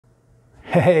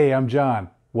Hey, I'm John.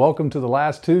 Welcome to the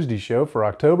Last Tuesday show for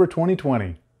October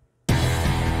 2020.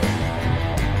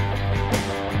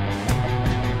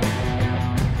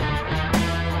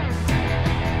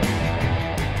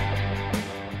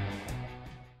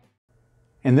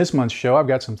 In this month's show, I've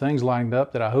got some things lined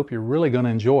up that I hope you're really going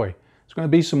to enjoy. There's going to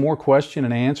be some more question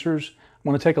and answers. I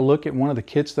want to take a look at one of the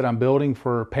kits that I'm building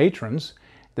for patrons.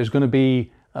 There's going to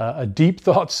be a deep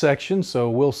thought section, so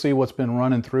we'll see what's been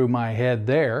running through my head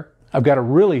there. I've got a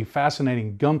really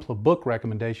fascinating Gunpla book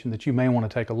recommendation that you may want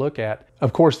to take a look at.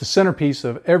 Of course, the centerpiece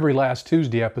of every Last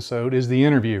Tuesday episode is the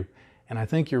interview, and I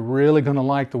think you're really going to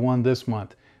like the one this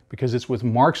month because it's with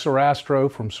Mark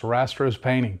Sorastro from Sorastro's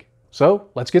Painting. So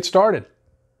let's get started.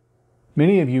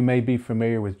 Many of you may be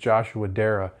familiar with Joshua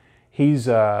Darrah. He's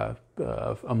a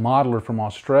modeler from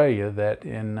Australia that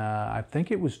in, I think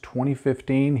it was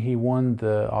 2015, he won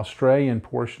the Australian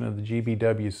portion of the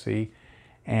GBWC,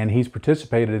 and he's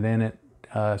participated in it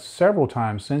several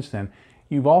times since then.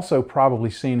 You've also probably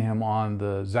seen him on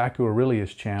the Zaku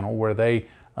Aurelius channel where they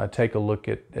take a look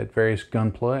at various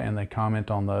Gunpla and they comment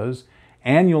on those.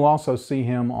 And you'll also see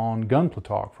him on Gunpla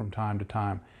Talk from time to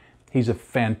time. He's a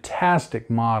fantastic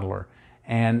modeler,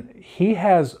 and he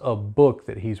has a book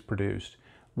that he's produced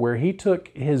where he took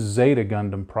his Zeta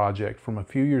Gundam project from a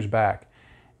few years back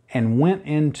and went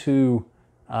into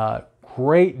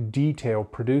great detail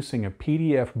producing a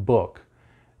PDF book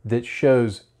that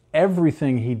shows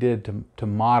everything he did to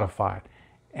modify it.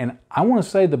 And I want to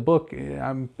say the book,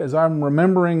 as I'm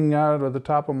remembering out of the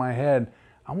top of my head,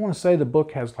 I want to say the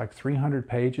book has like 300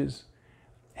 pages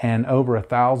and over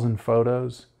 1,000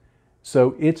 photos.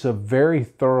 So it's a very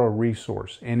thorough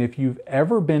resource. And if you've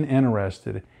ever been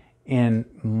interested in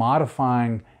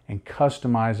modifying and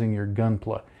customizing your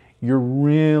Gunpla, you're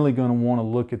really going to want to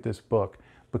look at this book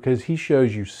because he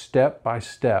shows you step by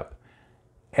step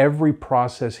every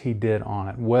process he did on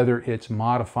it, whether it's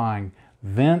modifying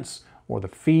vents or the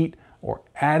feet or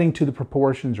adding to the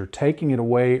proportions or taking it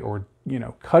away or,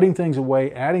 cutting things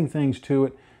away, adding things to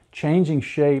it, changing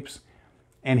shapes.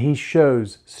 And he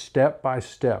shows step by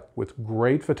step with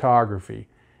great photography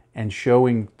and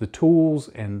showing the tools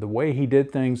and the way he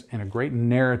did things and a great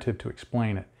narrative to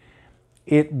explain it.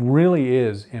 It really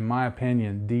is, in my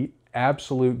opinion, the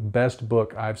absolute best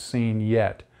book I've seen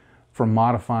yet for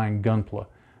modifying Gunpla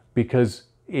because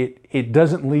it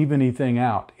doesn't leave anything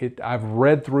out. I've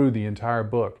read through the entire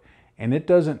book and it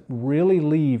doesn't really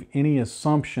leave any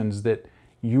assumptions that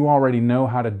you already know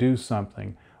how to do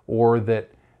something or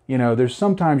that there's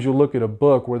sometimes you'll look at a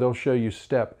book where they'll show you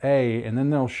step A and then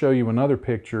they'll show you another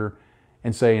picture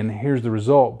and say, and here's the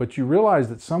result. But you realize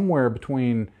that somewhere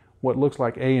between what looks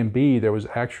like A and B, there was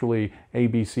actually A,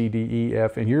 B, C, D, E,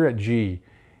 F, and you're at G.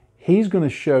 He's going to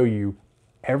show you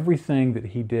everything that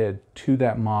he did to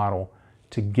that model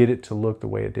to get it to look the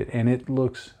way it did. And it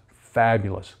looks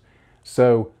fabulous.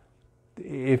 So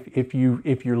if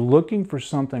you're looking for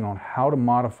something on how to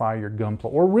modify your Gunpla,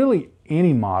 or really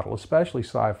any model, especially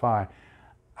sci-fi,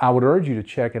 I would urge you to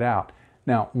check it out.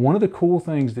 Now, one of the cool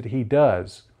things that he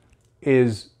does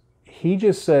is he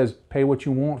just says, pay what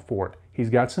you want for it. He's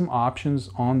got some options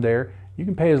on there. You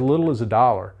can pay as little as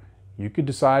 $1. You could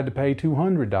decide to pay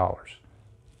 $200.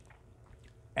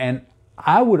 And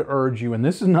I would urge you, and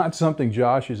this is not something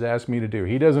Josh has asked me to do.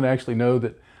 He doesn't actually know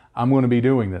that I'm going to be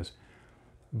doing this.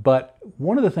 But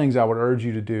one of the things I would urge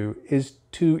you to do is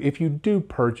to, if you do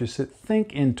purchase it,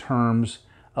 think in terms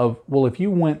of, well, if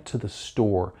you went to the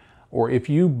store or if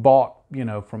you bought,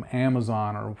 from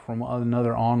Amazon or from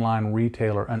another online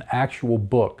retailer, an actual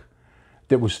book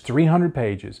that was 300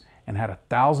 pages and had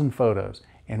 1,000 photos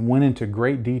and went into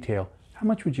great detail, how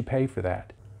much would you pay for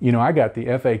that? I got the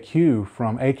FAQ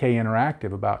from AK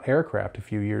Interactive about aircraft a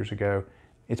few years ago.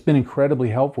 It's been incredibly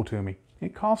helpful to me.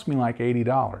 It cost me like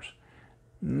 $80.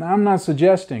 Now, I'm not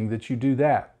suggesting that you do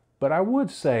that, but I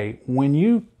would say when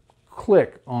you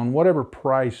click on whatever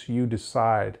price you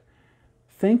decide,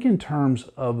 think in terms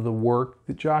of the work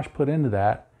that Josh put into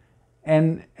that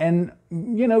and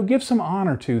give some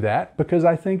honor to that because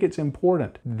I think it's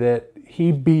important that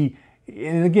he be,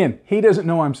 and again, he doesn't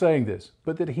know I'm saying this,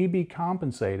 but that he be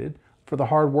compensated for the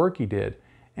hard work he did.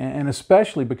 And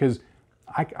especially because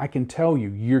I can tell you,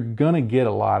 you're going to get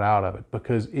a lot out of it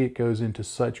because it goes into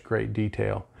such great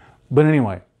detail. But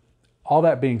anyway, all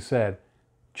that being said,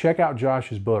 check out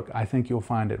Josh's book. I think you'll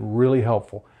find it really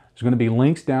helpful. There's going to be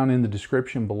links down in the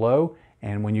description below,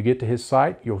 and when you get to his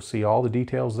site, you'll see all the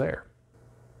details there.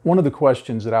 One of the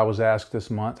questions that I was asked this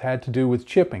month had to do with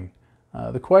chipping.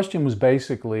 The question was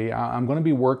basically, I'm going to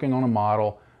be working on a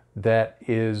model that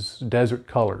is desert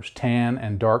colors, tan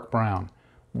and dark brown.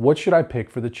 What should I pick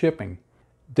for the chipping?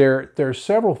 There are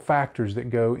several factors that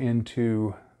go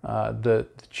into the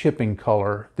chipping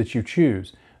color that you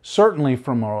choose. Certainly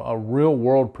from a real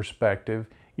world perspective,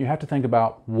 you have to think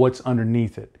about what's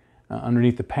underneath it,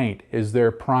 underneath the paint. Is there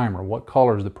a primer? What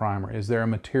color is the primer? Is there a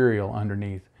material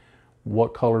underneath?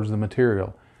 What color is the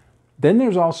material? Then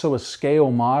there's also a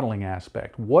scale modeling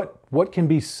aspect. What can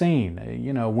be seen?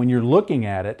 You know, when you're looking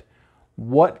at it,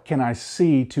 what can I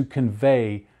see to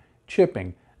convey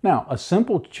chipping? Now, a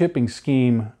simple chipping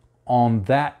scheme on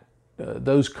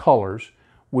those colors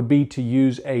would be to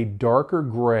use a darker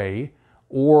gray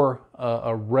or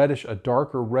a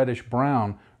darker reddish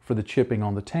brown for the chipping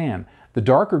on the tan. The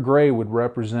darker gray would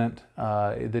represent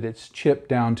that it's chipped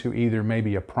down to either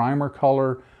maybe a primer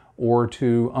color or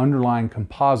to underlying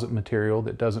composite material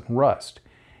that doesn't rust.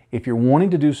 If you're wanting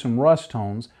to do some rust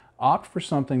tones, opt for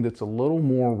something that's a little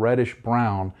more reddish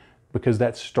brown because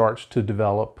that starts to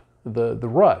develop the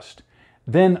rust.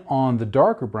 Then on the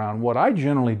darker brown, what I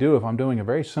generally do if I'm doing a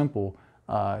very simple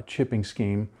chipping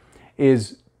scheme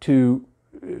is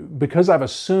because I've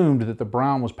assumed that the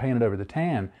brown was painted over the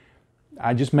tan,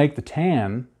 I just make the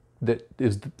tan that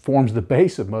forms the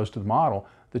base of most of the model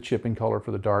the chipping color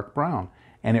for the dark brown.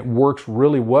 And it works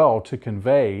really well to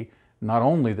convey not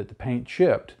only that the paint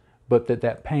chipped, but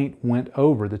that paint went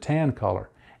over the tan color.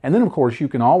 And then of course you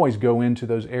can always go into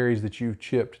those areas that you've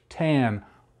chipped tan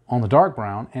on the dark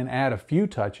brown and add a few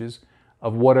touches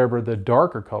of whatever the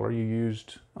darker color you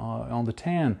used on the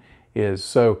tan is.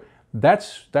 So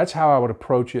that's how I would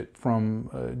approach it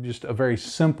from just a very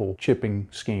simple chipping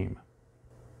scheme.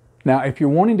 Now, if you're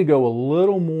wanting to go a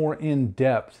little more in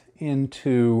depth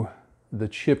into the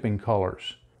chipping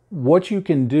colors, what you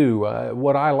can do,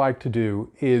 what I like to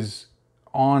do is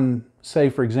on, say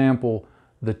for example,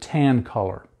 the tan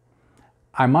color,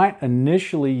 I might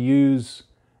initially use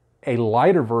a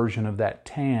lighter version of that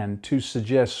tan to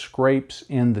suggest scrapes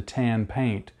in the tan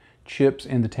paint, chips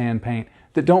in the tan paint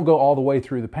that don't go all the way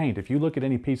through the paint. If you look at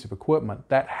any piece of equipment,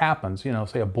 that happens, you know,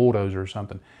 say a bulldozer or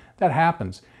something, that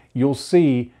happens. You'll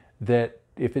see that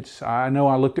if it's, I know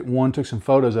I looked at one, took some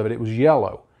photos of it, it was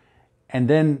yellow. And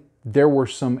then there were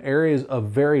some areas of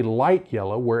very light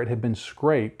yellow where it had been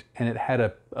scraped and it had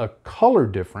a color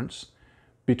difference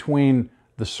between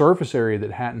the surface area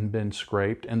that hadn't been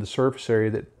scraped and the surface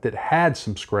area that had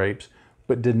some scrapes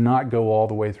but did not go all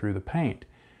the way through the paint.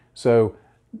 So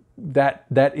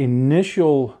that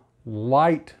initial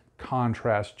light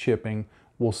contrast chipping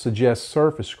will suggest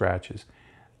surface scratches.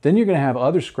 Then you're going to have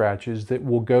other scratches that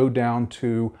will go down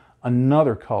to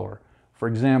another color. For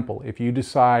example, if you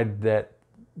decide that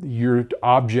your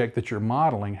object that you're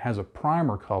modeling has a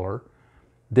primer color,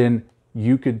 then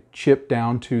you could chip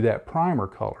down to that primer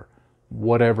color,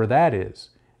 whatever that is.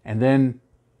 And then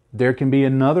there can be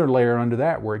another layer under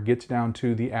that where it gets down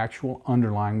to the actual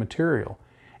underlying material.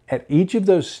 At each of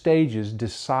those stages,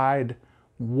 decide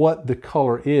what the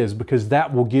color is, because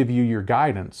that will give you your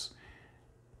guidance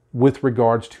with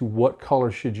regards to what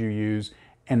color should you use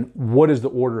and what is the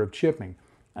order of chipping.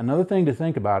 Another thing to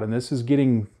think about, and this is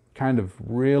getting kind of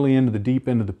really into the deep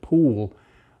end of the pool,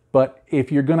 but if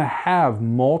you're going to have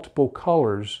multiple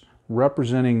colors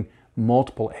representing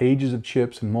multiple ages of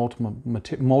chips and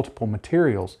multiple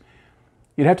materials,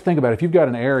 you'd have to think about if you've got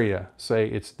an area, say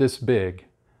it's this big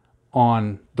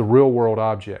on the real world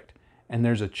object, and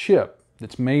there's a chip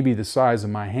that's maybe the size of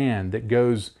my hand that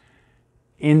goes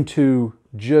into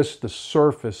just the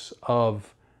surface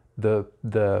of the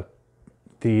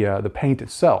paint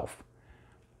itself.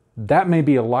 That may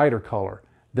be a lighter color.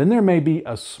 Then there may be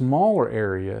a smaller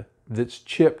area that's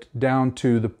chipped down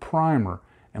to the primer.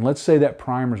 And let's say that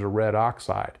primer is a red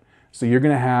oxide. So you're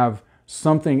going to have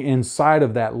something inside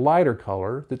of that lighter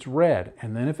color that's red.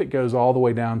 And then if it goes all the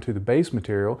way down to the base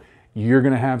material, you're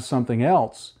going to have something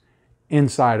else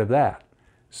inside of that.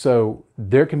 So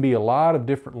there can be a lot of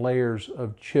different layers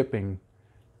of chipping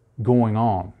going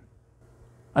on.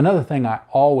 Another thing I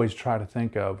always try to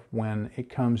think of when it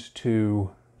comes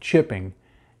to chipping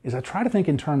is I try to think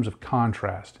in terms of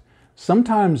contrast.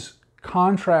 Sometimes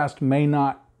contrast may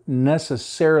not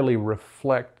necessarily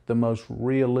reflect the most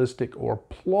realistic or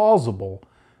plausible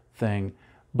thing,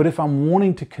 but if I'm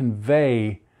wanting to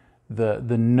convey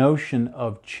the notion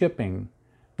of chipping,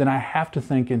 then I have to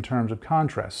think in terms of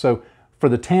contrast. So for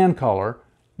the tan color,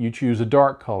 you choose a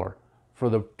dark color. For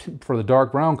the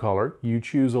dark brown color, you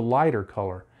choose a lighter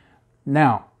color.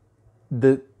 Now,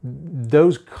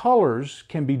 those colors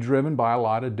can be driven by a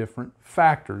lot of different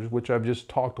factors, which I've just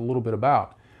talked a little bit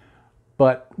about.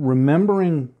 But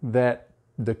remembering that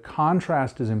the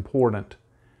contrast is important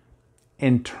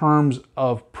in terms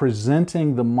of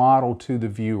presenting the model to the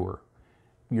viewer.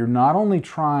 you're not only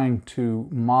trying to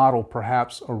model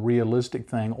perhaps a realistic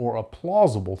thing or a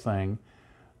plausible thing,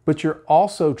 but you're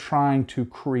also trying to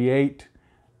create,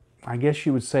 I guess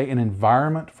you would say, an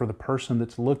environment for the person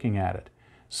that's looking at it.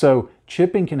 So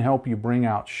chipping can help you bring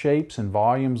out shapes and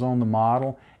volumes on the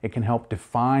model. It can help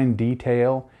define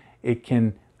detail. It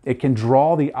can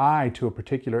draw the eye to a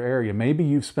particular area. Maybe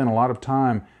you've spent a lot of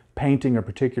time painting a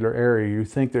particular area. You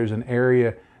think there's an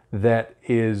area that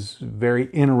is very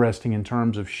interesting in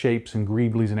terms of shapes and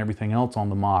greeblies and everything else on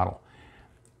the model.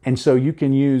 And so you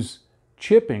can use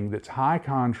chipping that's high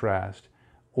contrast,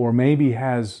 or maybe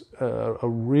has a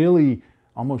really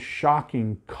almost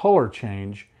shocking color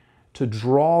change to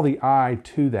draw the eye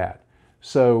to that.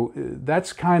 So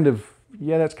that's kind of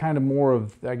more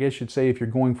of, I guess you'd say, if you're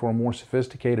going for a more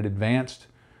sophisticated, advanced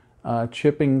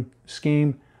chipping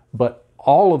scheme. But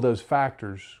all of those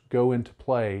factors go into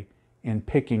play in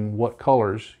picking what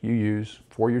colors you use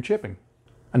for your chipping.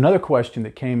 Another question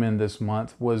that came in this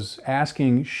month was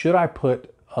asking, should I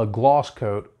put a gloss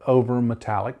coat over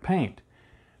metallic paint?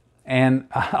 And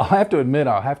I'll have to admit,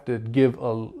 I'll have to give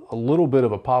a little bit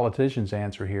of a politician's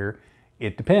answer here.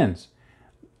 It depends.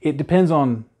 It depends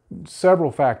on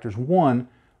several factors. One,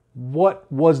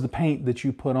 what was the paint that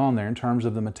you put on there in terms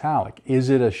of the metallic? Is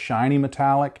it a shiny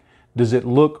metallic? Does it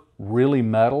look really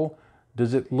metal?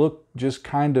 Does it look just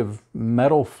kind of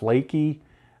metal flaky?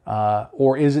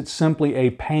 Or is it simply a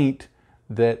paint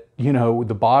that, you know,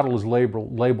 the bottle is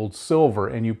labeled silver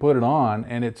and you put it on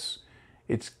and it's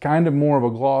kind of more of a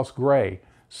gloss gray?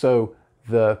 So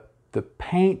the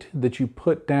paint that you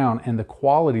put down and the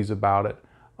qualities about it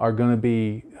are going to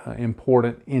be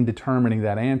important in determining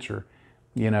that answer.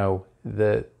 You know,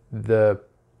 the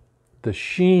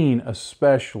sheen,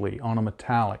 especially on a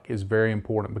metallic, is very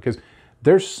important, because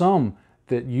there's some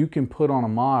that you can put on a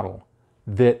model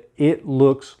that it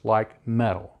looks like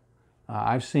metal.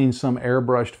 I've seen some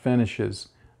airbrushed finishes,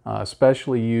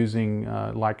 especially using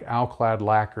like alclad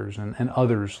lacquers and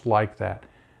others like that,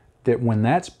 that when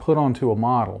that's put onto a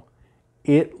model,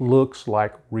 it looks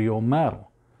like real metal.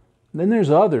 Then there's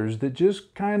others that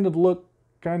just kind of look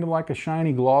kind of like a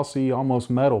shiny, glossy, almost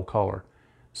metal color.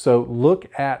 So look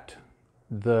at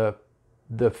the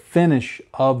finish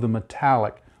of the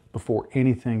metallic before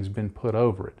anything's been put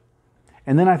over it.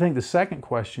 And then I think the second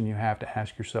question you have to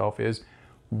ask yourself is,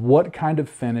 what kind of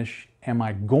finish am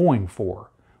I going for?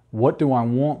 What do I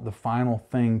want the final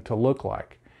thing to look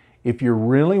like? If you're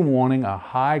really wanting a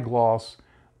high gloss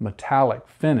metallic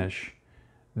finish,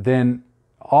 then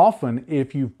often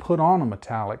if you put on a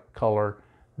metallic color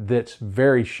that's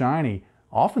very shiny,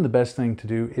 often the best thing to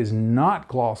do is not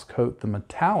gloss coat the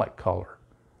metallic color.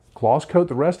 Gloss coat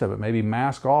the rest of it, maybe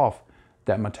mask off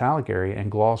that metallic area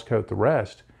and gloss coat the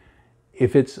rest.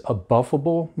 If it's a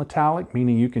buffable metallic,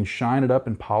 meaning you can shine it up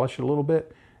and polish it a little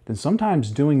bit, then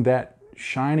sometimes doing that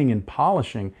shining and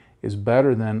polishing is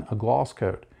better than a gloss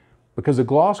coat, because a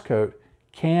gloss coat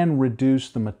can reduce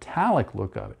the metallic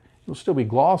look of it. It'll still be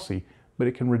glossy, but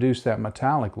it can reduce that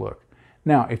metallic look.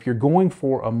 Now, if you're going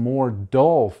for a more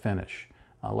dull finish,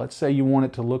 let's say you want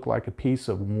it to look like a piece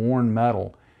of worn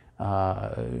metal,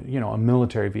 you know, a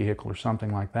military vehicle or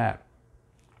something like that,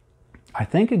 I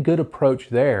think a good approach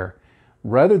there,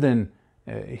 rather than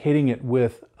hitting it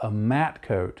with a matte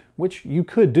coat, which you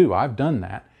could do, I've done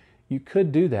that, you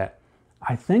could do that.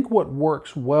 I think what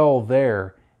works well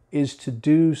there is to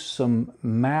do some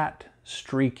matte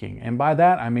streaking. And by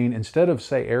that I mean, instead of,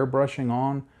 say, airbrushing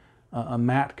on a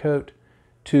matte coat,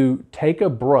 to take a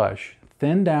brush,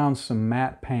 thin down some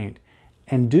matte paint,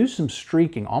 and do some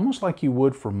streaking, almost like you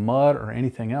would for mud or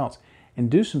anything else,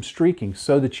 and do some streaking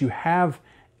so that you have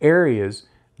areas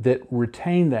that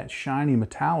retain that shiny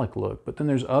metallic look, but then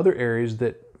there's other areas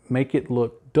that make it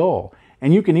look dull.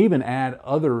 And you can even add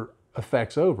other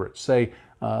effects over it, say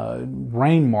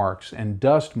rain marks and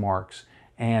dust marks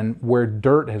and where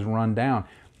dirt has run down.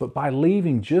 But by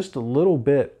leaving just a little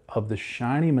bit of the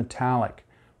shiny metallic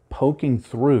poking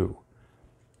through,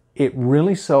 it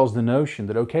really sells the notion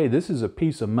that, okay, this is a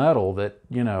piece of metal that,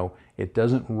 you know, it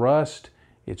doesn't rust,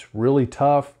 it's really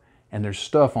tough, and there's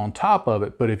stuff on top of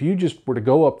it. But if you just were to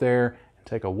go up there and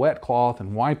take a wet cloth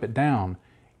and wipe it down,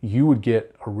 you would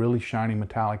get a really shiny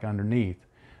metallic underneath.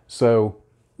 So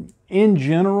in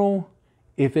general,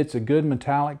 if it's a good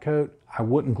metallic coat, I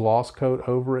wouldn't gloss coat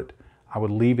over it. I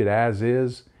would leave it as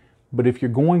is. But if you're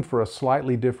going for a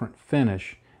slightly different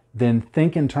finish, then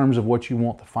think in terms of what you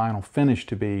want the final finish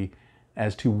to be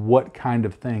as to what kind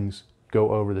of things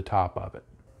go over the top of it.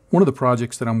 One of the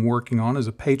projects that I'm working on is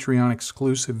a Patreon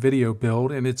exclusive video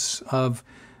build, and it's of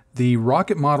the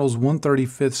Rocket Models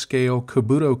 1/35th scale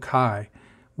Kabuto Kai,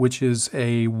 which is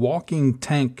a walking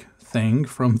tank thing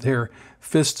from their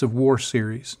Fists of War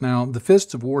series. Now, the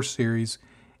Fists of War series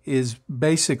is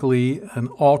basically an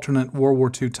alternate World War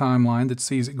II timeline that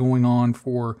sees it going on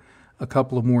for a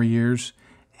couple of more years,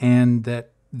 and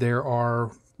that there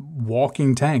are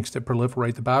walking tanks that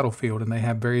proliferate the battlefield, and they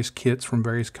have various kits from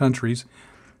various countries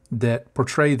that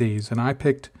portray these. And I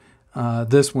picked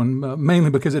this one mainly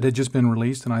because it had just been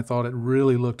released and I thought it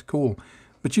really looked cool.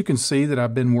 But you can see that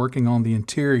I've been working on the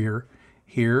interior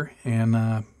here,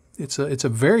 and it's a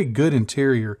very good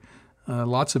interior.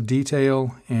 Lots of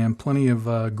detail and plenty of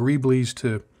greeblies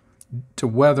to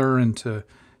weather and to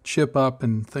chip up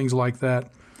and things like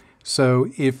that. So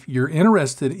if you're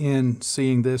interested in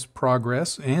seeing this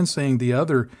progress and seeing the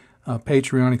other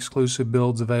Patreon exclusive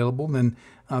builds available, then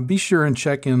be sure and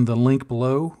check in the link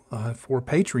below for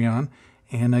Patreon,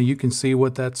 and you can see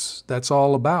what that's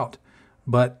all about.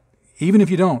 But even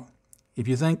if you don't, if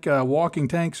you think walking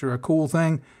tanks are a cool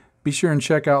thing, be sure and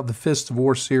check out the Fists of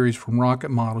War series from Rocket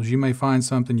Models. You may find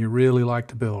something you really like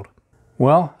to build.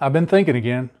 Well, I've been thinking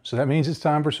again, so that means it's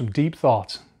time for some deep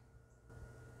thoughts.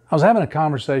 I was having a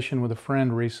conversation with a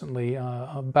friend recently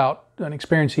about an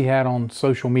experience he had on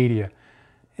social media.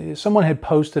 Someone had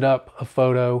posted up a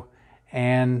photo,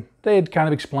 and they had kind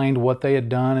of explained what they had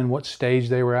done and what stage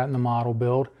they were at in the model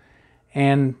build.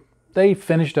 And they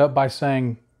finished up by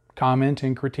saying, "Comment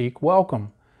and critique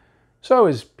welcome." So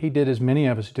as he did, as many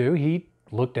of us do, he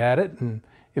looked at it and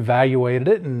evaluated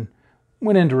it and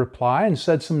went into reply and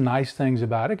said some nice things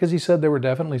about it, because he said there were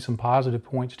definitely some positive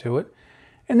points to it.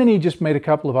 And then he just made a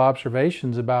couple of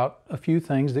observations about a few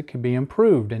things that could be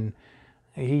improved. And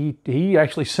he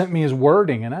actually sent me his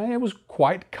wording, and it was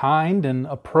quite kind and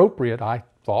appropriate, I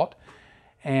thought.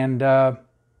 And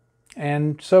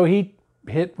so he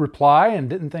hit reply and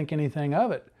didn't think anything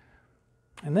of it.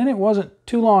 And then it wasn't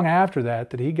too long after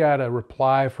that he got a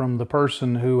reply from the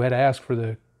person who had asked for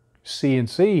the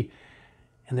C&C,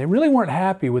 and they really weren't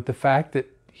happy with the fact that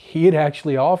he had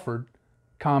actually offered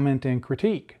comment and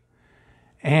critique.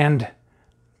 And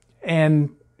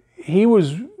he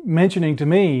was mentioning to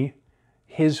me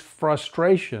his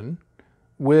frustration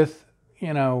with,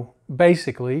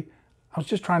 basically, I was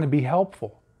just trying to be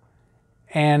helpful.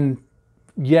 And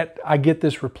yet I get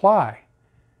this reply.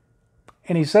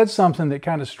 And he said something that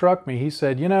kind of struck me. He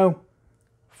said,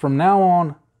 from now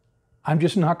on, I'm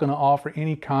just not going to offer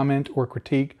any comment or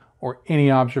critique or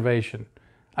any observation.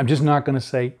 I'm just not going to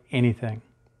say anything.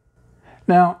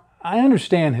 Now, I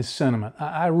understand his sentiment.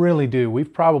 I really do.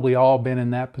 We've probably all been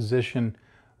in that position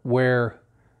where,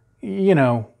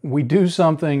 we do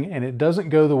something and it doesn't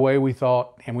go the way we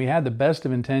thought, and we had the best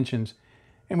of intentions,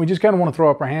 and we just kind of want to throw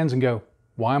up our hands and go,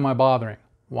 why am I bothering?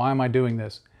 Why am I doing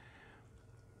this?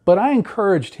 But I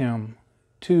encouraged him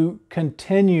to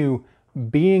continue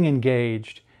being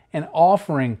engaged and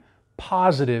offering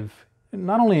positive,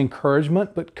 not only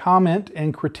encouragement, but comment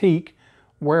and critique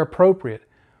where appropriate.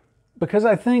 Because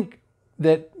I think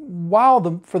that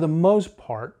while for the most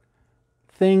part,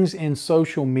 things in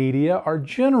social media are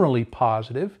generally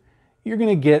positive, you're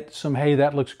going to get some, hey,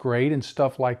 that looks great and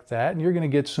stuff like that. And you're going to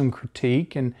get some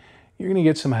critique, and you're going to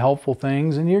get some helpful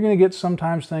things, and you're going to get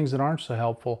sometimes things that aren't so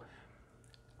helpful.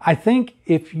 I think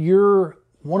if you're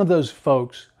one of those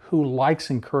folks who likes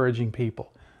encouraging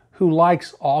people, who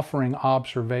likes offering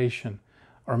observation,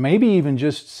 or maybe even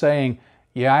just saying,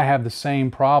 yeah, I have the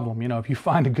same problem. If you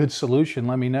find a good solution,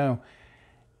 let me know.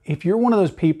 If you're one of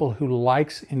those people who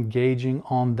likes engaging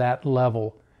on that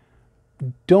level,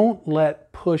 don't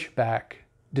let pushback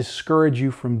discourage you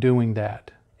from doing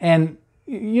that. And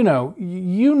you know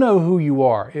who you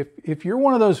are. If you're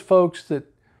one of those folks that,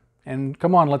 and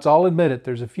come on, let's all admit it,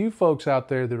 there's a few folks out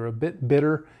there that are a bit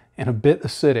bitter and a bit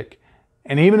acidic.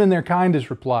 And even in their kindest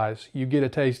replies, you get a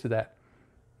taste of that.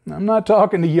 I'm not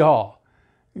talking to y'all.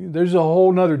 There's a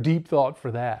whole nother deep thought for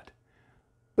that.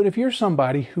 But if you're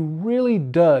somebody who really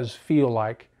does feel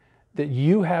like that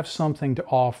you have something to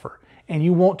offer, and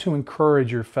you want to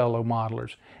encourage your fellow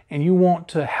modelers, and you want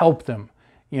to help them,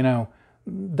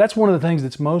 that's one of the things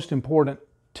that's most important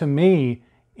to me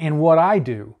in what I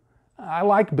do. I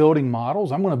like building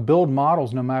models. I'm going to build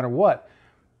models no matter what.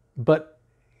 But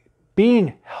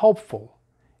being helpful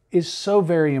is so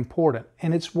very important.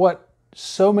 And it's what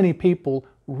so many people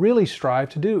really strive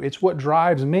to do. It's what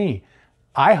drives me.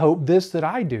 I hope this that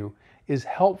I do is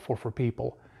helpful for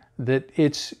people. That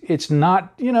it's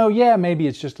not, yeah, maybe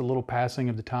it's just a little passing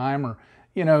of the time, or,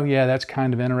 yeah, that's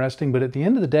kind of interesting. But at the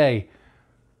end of the day,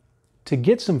 to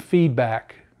get some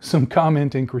feedback, some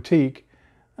comment and critique,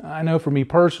 I know for me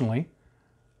personally,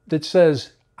 that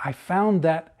says, I found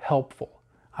that helpful.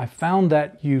 I found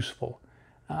that useful.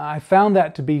 I found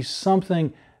that to be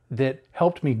something that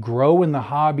helped me grow in the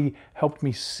hobby, helped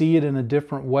me see it in a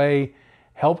different way,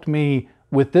 helped me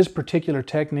with this particular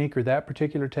technique or that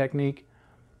particular technique.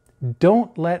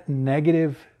 Don't let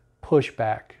negative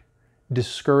pushback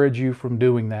discourage you from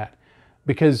doing that,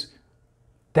 because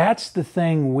that's the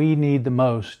thing we need the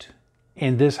most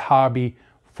in this hobby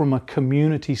from a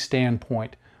community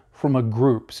standpoint, from a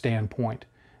group standpoint.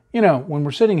 You know, when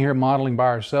we're sitting here modeling by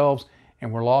ourselves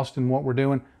and we're lost in what we're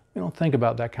doing, we don't think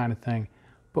about that kind of thing.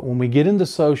 But when we get into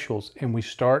socials and we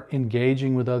start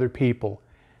engaging with other people,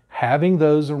 having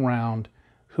those around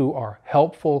who are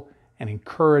helpful and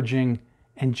encouraging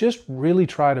and just really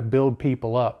try to build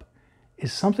people up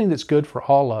is something that's good for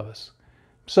all of us.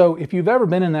 So if you've ever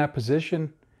been in that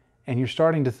position and you're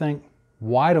starting to think,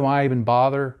 why do I even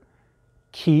bother?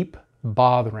 Keep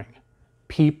bothering.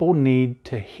 People need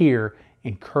to hear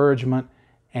encouragement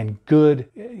and good,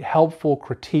 helpful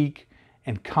critique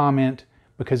and comment,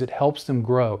 because it helps them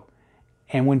grow.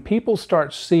 And when people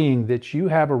start seeing that you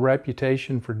have a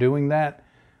reputation for doing that,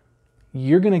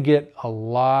 you're going to get a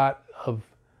lot of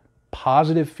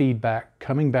positive feedback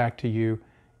coming back to you.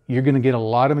 You're going to get a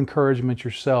lot of encouragement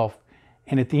yourself.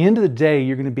 And at the end of the day,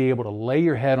 you're going to be able to lay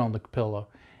your head on the pillow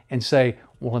and say,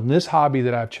 well, in this hobby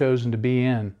that I've chosen to be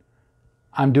in,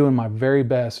 I'm doing my very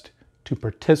best to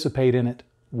participate in it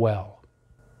well.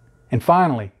 And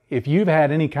finally, if you've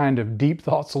had any kind of deep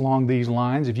thoughts along these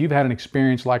lines, if you've had an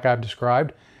experience like I've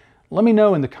described, let me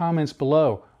know in the comments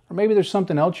below. Or maybe there's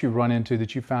something else you've run into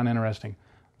that you found interesting.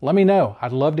 Let me know.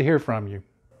 I'd love to hear from you.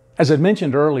 As I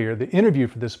mentioned earlier, the interview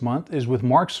for this month is with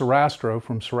Mark Sorastro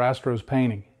from Sorastro's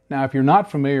Painting. Now, if you're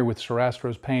not familiar with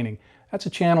Sorastro's Painting, that's a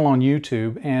channel on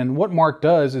YouTube, and what Mark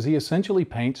does is he essentially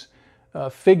paints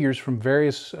figures from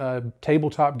various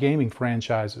tabletop gaming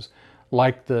franchises,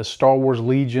 like the Star Wars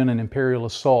Legion and Imperial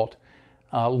Assault,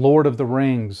 Lord of the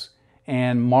Rings,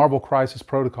 and Marvel Crisis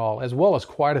Protocol, as well as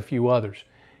quite a few others.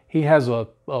 He has a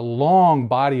long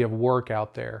body of work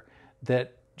out there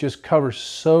that just covers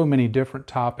so many different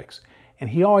topics. And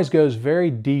he always goes very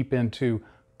deep into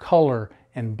color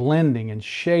and blending and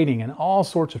shading and all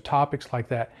sorts of topics like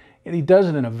that. And he does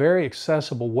it in a very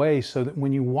accessible way so that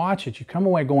when you watch it, you come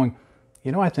away going,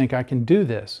 you know, I think I can do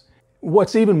this.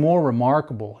 What's even more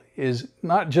remarkable is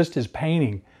not just his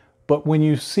painting, but when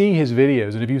you see his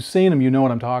videos, and if you've seen them, you know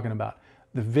what I'm talking about.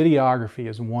 The videography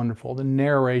is wonderful, the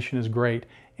narration is great,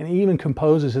 and he even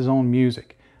composes his own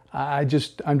music. I'm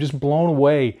just blown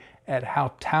away at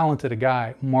how talented a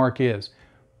guy Mark is.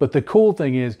 But the cool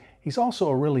thing is, he's also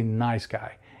a really nice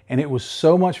guy, and it was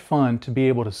so much fun to be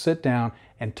able to sit down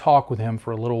and talk with him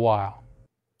for a little while.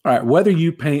 All right, whether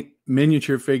you paint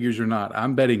miniature figures or not,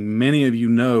 I'm betting many of you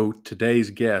know today's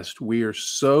guest. We are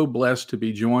so blessed to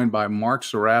be joined by Mark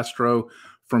Sorastro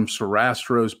from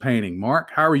Sorastro's Painting.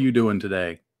 Mark, how are you doing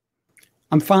today?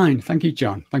 I'm fine. Thank you,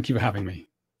 John. Thank you for having me.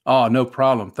 Oh, no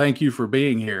problem. Thank you for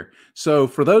being here. So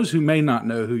for those who may not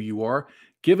know who you are,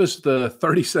 give us the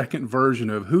 30-second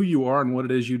version of who you are and what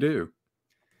it is you do.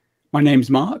 My name's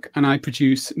Mark, and I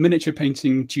produce miniature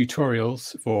painting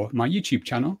tutorials for my YouTube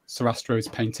channel, Sorastro's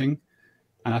Painting,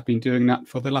 and I've been doing that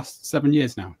for the last 7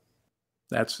 years now.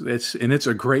 It's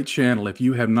a great channel. If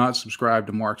you have not subscribed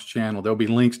to Mark's channel, there'll be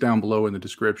links down below in the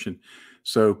description.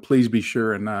 So please be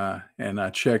sure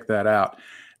and check that out.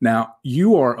 Now,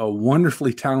 you are a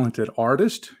wonderfully talented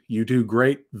artist. You do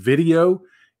great video,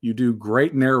 you do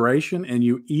great narration, and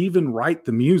you even write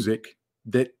the music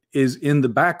that is in the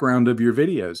background of your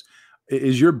videos.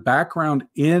 Is your background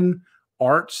in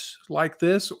arts like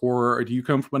this, or do you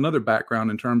come from another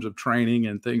background in terms of training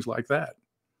and things like that?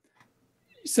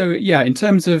 So yeah, in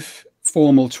terms of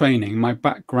formal training, my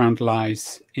background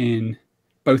lies in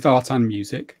both art and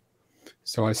music.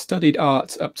 So I studied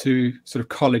art up to sort of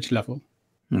college level.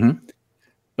 Mm-hmm.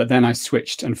 But then I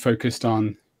switched and focused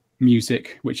on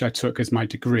music, which I took as my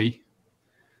degree.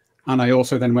 And I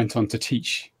also then went on to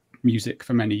teach music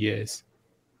for many years.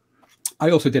 I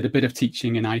also did a bit of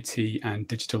teaching in IT and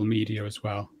digital media as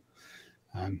well.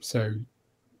 So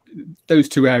those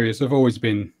two areas have always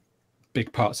been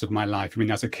big parts of my life. I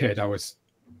mean, as a kid, I was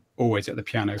always at the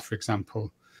piano, for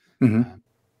example,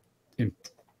 mm-hmm.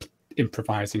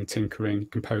 Improvising, tinkering,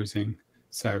 composing.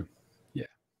 So yeah.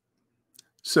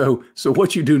 So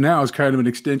what you do now is kind of an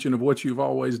extension of what you've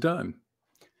always done.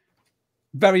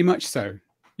 Very much so.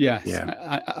 Yes.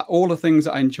 Yeah. All the things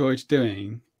that I enjoyed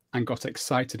doing and got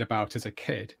excited about as a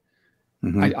kid,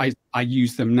 mm-hmm. I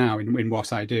use them now in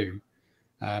what I do.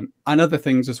 And other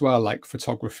things as well, like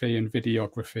photography and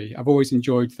videography. I've always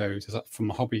enjoyed those from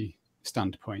a hobby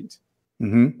standpoint.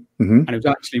 Mm-hmm. Mm-hmm. And it was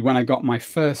actually when I got my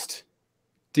first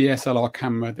DSLR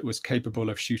camera that was capable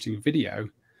of shooting video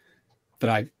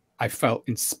that I I felt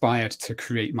inspired to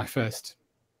create my first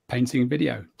painting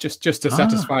video, just to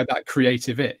satisfy that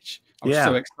creative itch. I was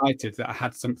so excited that I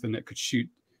had something that could shoot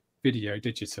video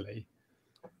digitally.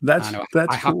 That's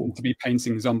I happened cool. to be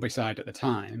painting Zombicide at the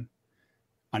time,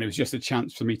 and it was just a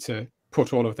chance for me to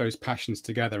put all of those passions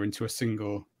together into a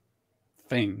single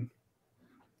thing.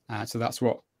 So that's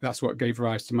what gave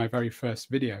rise to my very first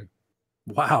video.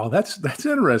 Wow, that's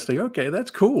interesting. Okay, that's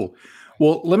cool.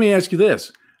 Well, let me ask you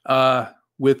this: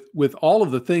 with all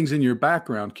of the things in your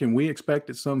background, can we expect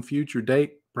at some future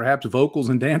date perhaps vocals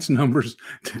and dance numbers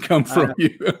to come from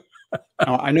you?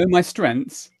 I know my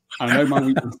strengths. I know my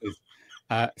weaknesses.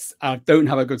 I don't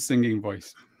have a good singing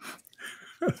voice,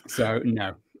 so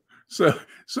no. So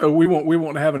we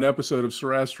won't have an episode of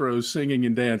Sorastro singing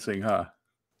and dancing, huh?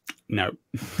 No,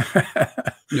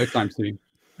 no time soon.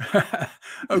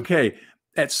 Okay.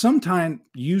 At some time,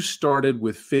 you started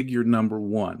with figure number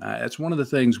one. That's one of the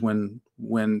things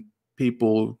when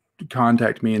people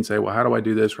contact me and say, well, how do I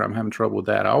do this? Or I'm having trouble with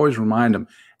that. I always remind them,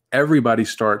 everybody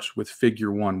starts with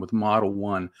figure one, with model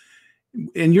one.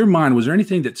 In your mind, was there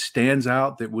anything that stands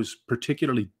out that was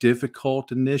particularly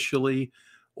difficult initially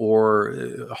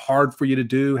or hard for you to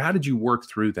do? How did you work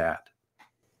through that?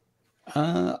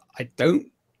 I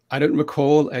don't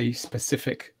recall a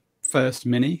specific first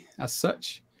mini as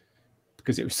such,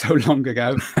 because it was so long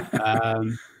ago. I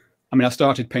mean, I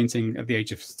started painting at the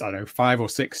age of, I don't know, 5 or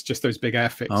 6, just those big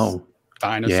airfix,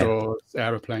 dinosaurs,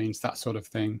 aeroplanes, that sort of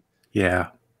thing. Yeah.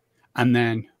 And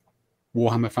then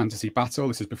Warhammer Fantasy Battle,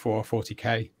 this is before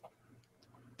 40K,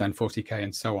 then 40K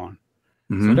and so on.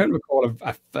 Mm-hmm. So I don't recall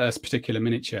a first particular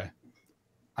miniature.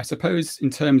 I suppose in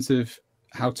terms of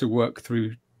how to work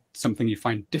through something you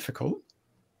find difficult,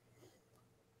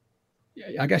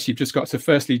 I guess you've just got to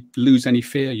firstly lose any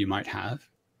fear you might have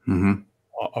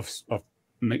of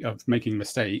making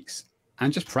mistakes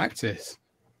and just practice.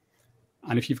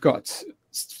 And if you've got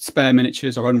spare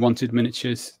miniatures or unwanted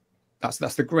miniatures, that's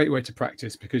the great way to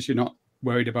practice, because you're not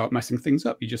worried about messing things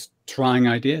up. You're just trying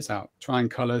ideas out, trying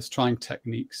colors, trying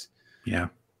techniques. Yeah.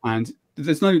 And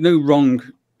there's no wrong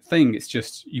thing. It's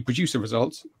just you produce a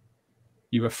result,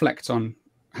 you reflect on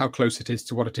how close it is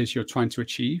to what it is you're trying to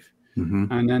achieve,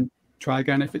 and then try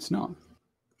again if it's not.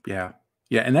 Yeah.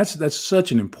 Yeah. And that's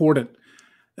such an important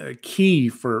key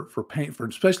for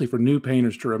especially for new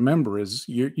painters to remember, is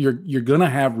you're going to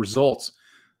have results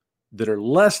that are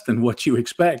less than what you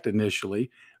expect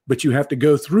initially, but you have to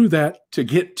go through that to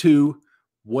get to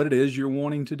what it is you're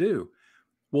wanting to do.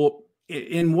 Well,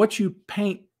 in what you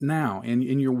paint now, in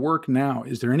your work now,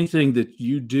 is there anything that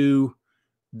you do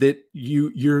that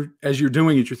you're as you're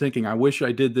doing it, you're thinking, I wish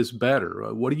I did this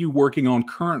better? What are you working on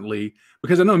currently?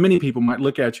 Because I know many people might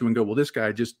look at you and go, well, this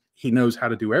guy he knows how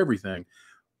to do everything.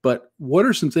 But what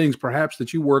are some things perhaps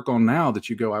that you work on now that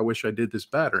you go, I wish I did this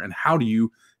better? And how do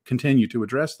you continue to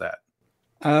address that?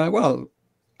 Well,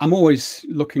 I'm always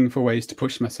looking for ways to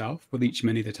push myself with each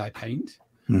mini that I paint.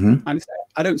 And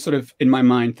I don't sort of in my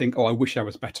mind think, oh, I wish I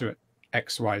was better at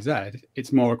X, Y, Z.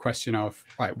 It's more a question of,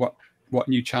 right, what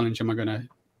new challenge am I going to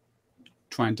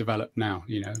try and develop now?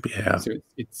 Yeah. So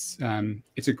it's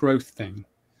a growth thing.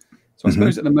 So I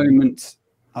suppose at the moment,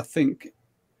 I think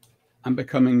I'm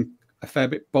becoming a fair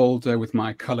bit bolder with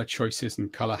my color choices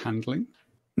and color handling,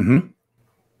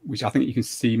 which I think you can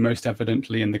see most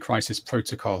evidently in the Crisis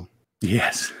Protocol.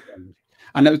 Yes.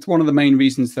 And that was one of the main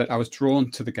reasons that I was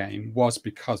drawn to the game, was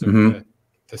because of the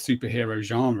superhero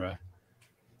genre,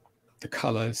 the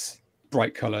colors,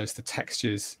 bright colors, the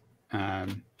textures. I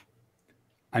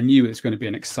knew it was going to be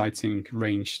an exciting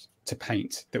range to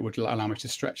paint that would allow me to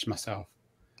stretch myself.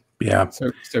 Yeah.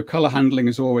 So color handling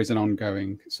is always an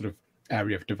ongoing sort of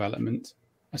area of development.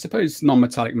 I suppose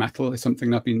non-metallic metal is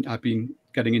something I've been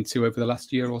getting into over the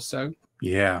last year or so.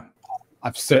 Yeah.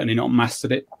 I've certainly not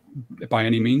mastered it by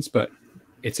any means, but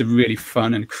it's a really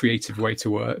fun and creative way to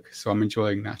work. So I'm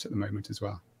enjoying that at the moment as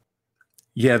well.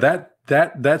 Yeah,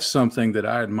 that's something that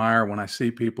I admire when I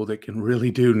see people that can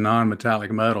really do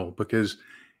non-metallic metal, because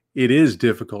it is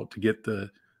difficult to get the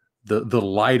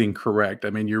lighting correct. I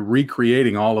mean, you're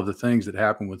recreating all of the things that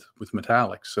happen with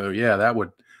metallic. So yeah, that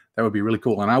would be really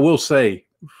cool. And I will say,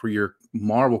 for your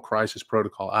Marvel Crisis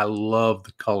Protocol, I love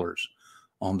the colors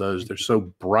on those. They're so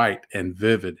bright and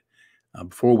vivid.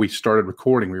 Before we started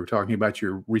recording, we were talking about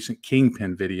your recent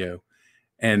Kingpin video,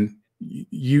 and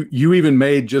you even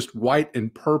made just white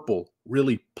and purple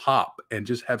really pop and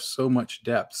just have so much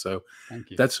depth. So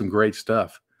that's some great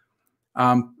stuff.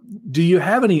 Do you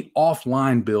have any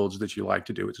offline builds that you like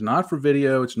to do? It's not for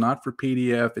video, it's not for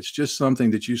PDF, it's just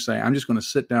something that you say, I'm just going to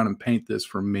sit down and paint this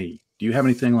for me. Do you have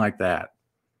anything like that?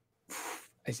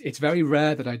 It's very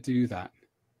rare that I do that.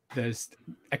 there's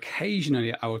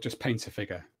occasionally I will just paint a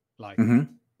figure. Like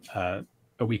a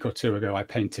week or two ago, I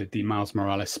painted the Miles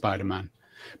Morales Spider-Man.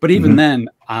 But even then,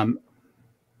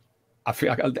 I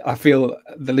feel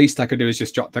the least I could do is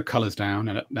just jot the colors down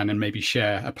and then maybe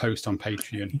share a post on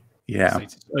Patreon. Yeah.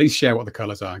 At least share what the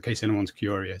colors are in case anyone's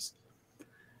curious.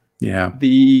 Yeah.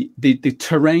 The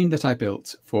terrain that I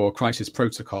built for Crisis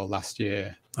Protocol last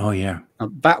year. Oh yeah.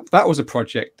 That was a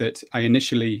project that I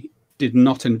initially did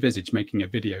not envisage making a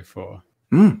video for.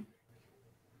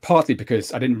 Partly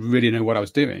because I didn't really know what I was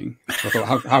doing. I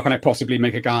thought, how can I possibly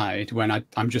make a guide when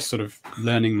I'm just sort of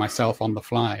learning myself on the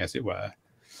fly, as it were.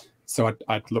 So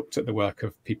I'd looked at the work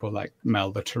of people like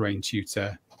Mel, the terrain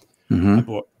tutor. I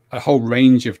bought a whole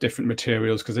range of different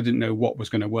materials because I didn't know what was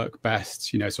going to work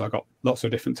best. So I got lots of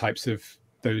different types of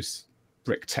those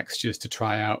brick textures to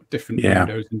try out, different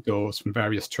windows and doors from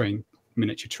various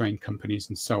miniature train companies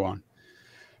and so on.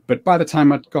 But by the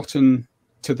time I'd gotten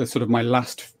to the sort of my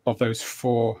last of those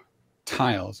 4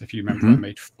 tiles, if you remember, I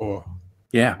made 4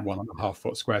 1.5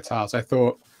 foot square tiles. I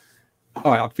thought,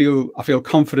 I feel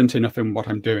confident enough in what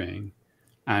I'm doing,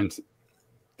 and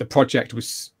the project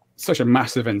was such a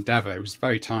massive endeavor. It was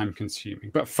very time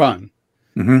consuming but fun.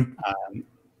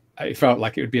 It felt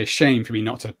like it would be a shame for me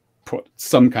not to put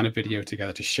some kind of video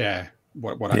together to share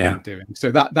what I've been doing.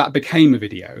 So that became a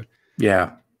video.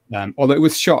 Although it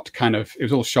was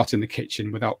all shot in the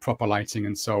kitchen without proper lighting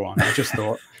and so on. I just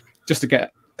thought, just to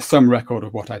get some record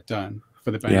of what I'd done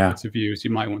for the benefit of viewers,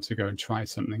 you might want to go and try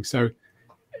something. So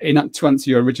to answer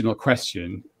your original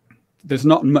question, there's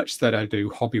not much that I do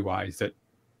hobby-wise that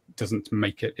doesn't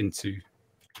make it into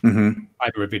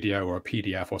either a video or a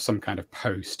PDF or some kind of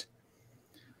post.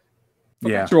 For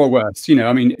better or worse,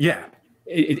 I mean,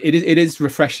 it is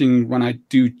refreshing when I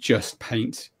do just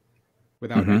paint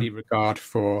without any regard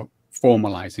for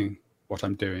formalizing what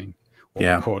I'm doing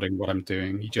or recording what I'm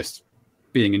doing. You just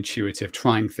being intuitive,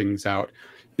 trying things out,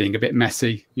 being a bit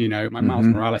messy. My Miles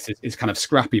Morales is kind of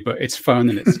scrappy, but it's fun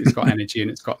and it's got energy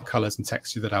and it's got the colors and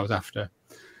texture that I was after.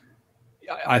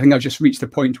 I think I've just reached the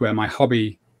point where my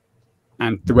hobby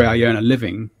and the way I earn a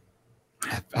living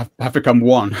have become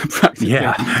one practically.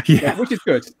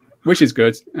 Which is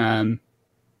good.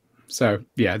 So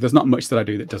there's not much that I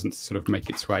do that doesn't sort of make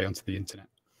its way onto the internet.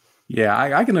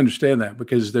 I can understand that,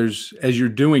 because as you're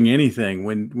doing anything,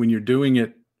 when you're doing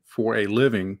it for a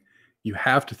living, you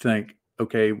have to think,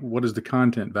 okay, what is the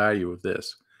content value of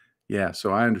this?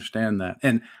 So I understand that.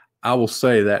 And I will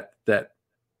say that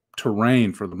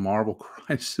terrain for the Marvel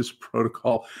Crisis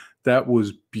Protocol, that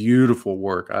was beautiful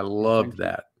work. I loved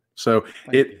that. So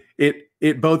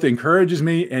it both encourages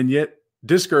me and yet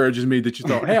discourages me that you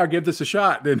thought, hey, I'll give this a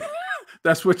shot. Then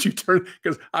that's what you turn,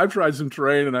 because I've tried some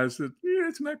terrain and I said,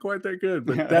 it's not quite that good,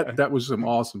 but that was some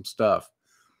awesome stuff.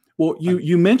 Well,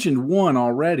 you mentioned one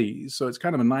already, so it's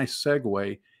kind of a nice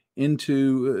segue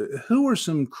into who are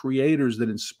some creators that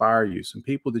inspire you, some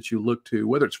people that you look to,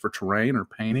 whether it's for terrain or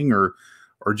painting or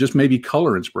just maybe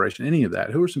color inspiration, any of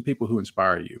that. Who are some people who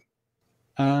inspire you?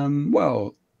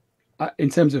 Well, in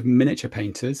terms of miniature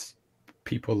painters,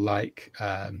 people like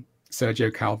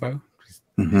Sergio Calvo.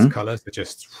 His colors are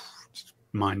just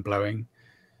mind-blowing.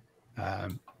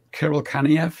 Kirill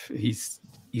Kaniev, he's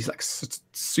like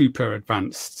super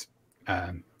advanced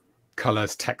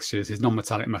colors, textures. His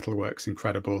non-metallic metalwork's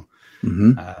incredible.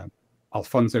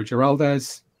 Alfonso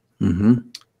Giraldez,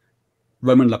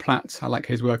 Roman Laplatte, I like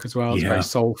his work as well. It's very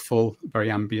soulful, very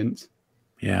ambient.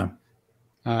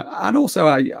 And also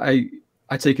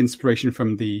I take inspiration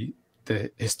from the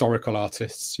historical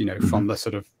artists, from the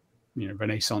sort of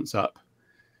Renaissance up,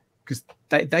 because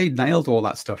they nailed all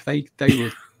that stuff. They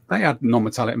had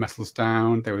non-metallic metals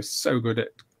down. They were so good at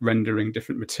rendering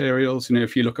different materials.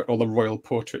 If you look at all the royal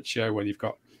portraiture where you've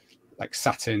got like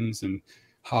satins and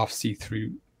half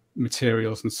see-through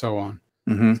materials and so on.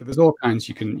 So there's all kinds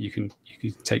you can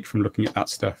take from looking at that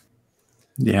stuff.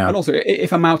 And also,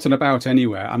 if I'm out and about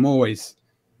anywhere, I'm always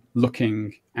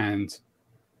looking and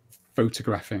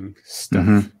photographing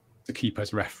stuff to keep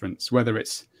as reference, whether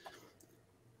it's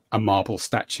a marble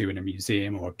statue in a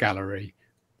museum or a gallery,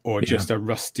 or just a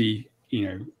rusty,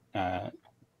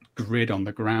 grid on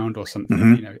the ground or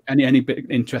something. Any bit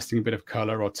interesting bit of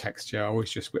color or texture, I always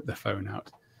just whip the phone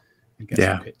out and get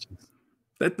some pictures.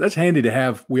 That's handy to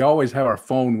have. We always have our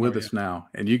phone with us now,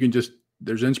 and you can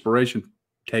there's inspiration,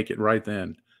 take it right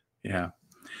then.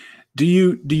 Do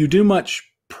you do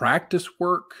much practice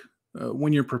work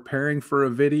when you're preparing for a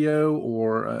video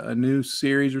or a new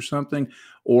series or something?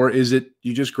 Or is it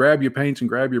you just grab your paints and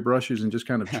grab your brushes and just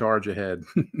kind of charge ahead?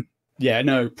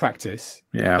 No, practice.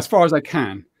 As far as I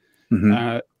can.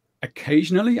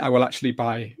 Occasionally, I will actually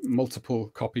buy multiple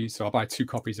copies. So I'll buy 2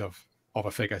 copies of a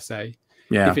figure, say.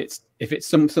 Yeah. If it's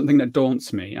something that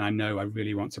daunts me and I know I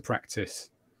really want to practice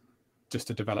just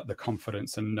to develop the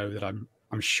confidence and know that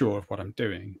I'm sure of what I'm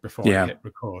doing before I hit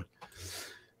record.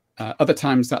 Other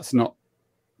times that's not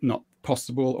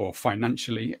possible or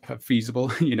financially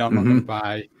feasible. You know, I'm not going to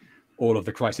buy all of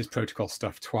the Crisis Protocol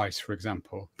stuff twice, for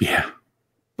example. Yeah.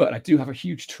 But I do have a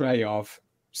huge tray of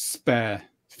spare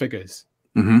figures.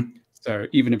 So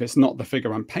even if it's not the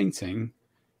figure I'm painting,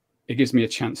 it gives me a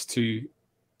chance to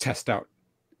test out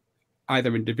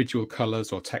either individual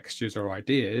colors or textures or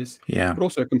ideas, but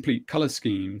also complete color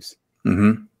schemes.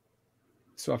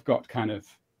 So I've got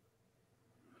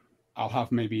I'll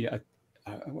have maybe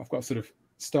I've got sort of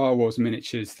Star Wars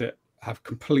miniatures that have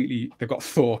they've got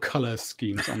Thor color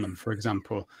schemes on them, for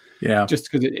example. Yeah.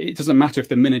 Just because it doesn't matter if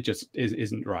the miniature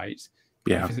isn't right.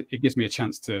 Yeah. It gives me a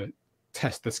chance to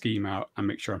test the scheme out and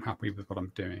make sure I'm happy with what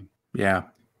I'm doing. Yeah.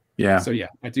 Yeah. So yeah,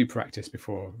 I do practice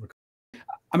before.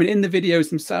 I mean, in the videos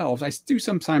themselves, I do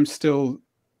sometimes still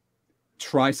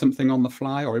try something on the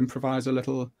fly or improvise a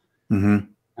little.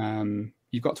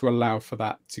 You've got to allow for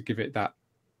that to give it that,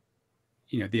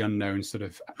 you know, the unknown sort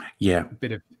of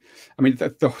bit of. I mean,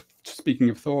 speaking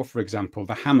of Thor, for example,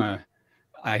 the hammer,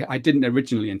 I didn't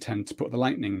originally intend to put the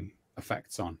lightning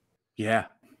effects on. Yeah.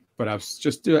 But I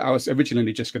was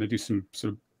originally just going to do some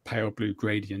sort of pale blue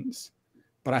gradients.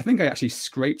 But I think I actually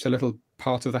scraped a little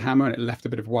part of the hammer and it left a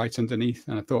bit of white underneath.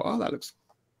 And I thought, oh,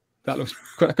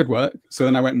 that could work. So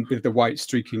then I went with the white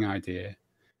streaking idea.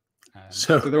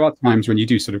 So there are times when you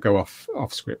do sort of go off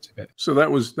script a bit. So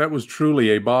that was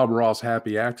truly a Bob Ross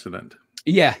happy accident.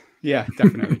 Yeah,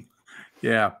 definitely.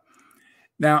 Yeah.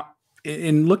 Now,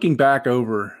 in looking back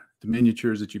over the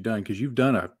miniatures that you've done, because you've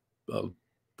done a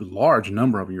large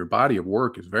number of them, your body of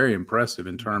work is very impressive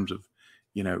in terms of,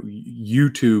 you know,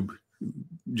 YouTube,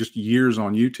 just years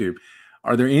on YouTube.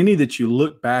 Are there any that you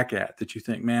look back at that you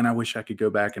think, man, I wish I could go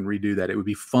back and redo that? It would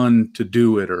be fun to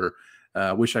do it, or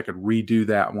wish I could redo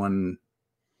that one.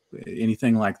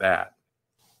 Anything like that?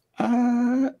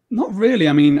 Not really.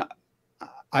 I mean,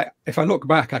 if I look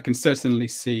back, I can certainly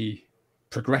see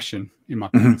progression in my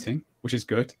painting, which is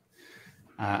good.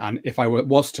 And if I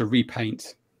was to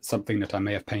repaint something that I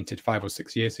may have painted 5 or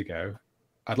 6 years ago,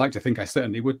 I'd like to think I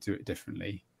certainly would do it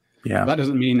differently. Yeah. But that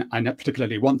doesn't mean I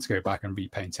particularly want to go back and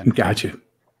repaint anything. Gotcha.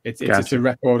 It's a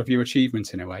record of your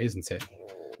achievement in a way, isn't it?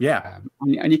 Yeah.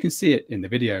 And you can see it in the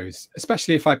videos,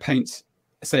 especially if I paint,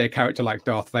 say, a character like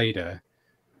Darth Vader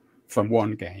from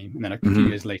one game, and then a few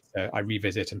years later I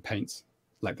revisit and paint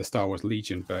like the Star Wars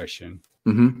Legion version.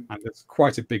 And there's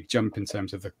quite a big jump in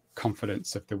terms of the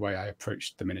confidence of the way I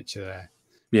approached the miniature there.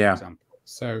 Yeah. For example.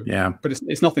 So yeah, but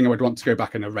it's nothing I would want to go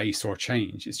back and erase or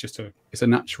change. It's just a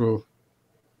natural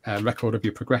record of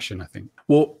your progression, I think.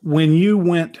 Well, when you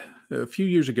went a few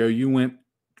years ago, you went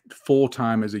full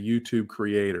time as a YouTube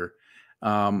creator,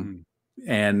 and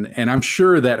I'm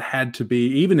sure that had to be,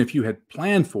 even if you had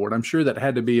planned for it, I'm sure that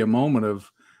had to be a moment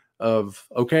of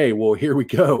okay, well, here we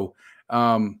go.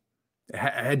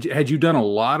 Had you done a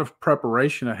lot of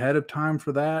preparation ahead of time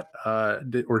for that,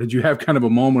 or did you have kind of a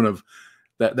moment of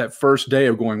that first day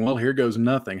of going, well, here goes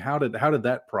nothing? How did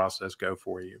that process go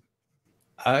for you?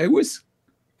 It was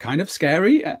kind of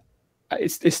scary.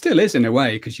 It still is in a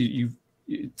way, because you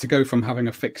to go from having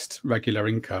a fixed regular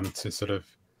income to sort of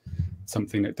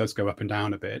something that does go up and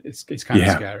down a bit. It's kind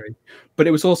of scary, but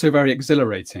it was also very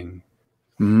exhilarating.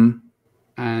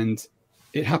 And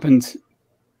it happened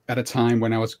at a time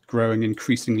when I was growing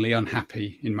increasingly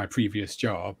unhappy in my previous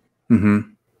job.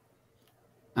 And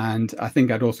I think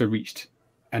I'd also reached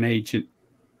an age,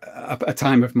 a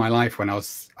time of my life when I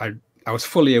was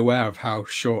fully aware of how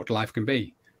short life can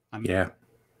be. And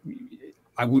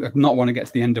I would not want to get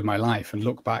to the end of my life and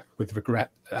look back with regret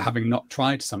at having not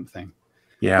tried something.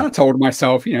 Yeah. And I told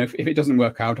myself, you know, if it doesn't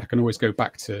work out, I can always go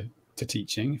back to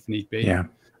teaching if need be. Yeah.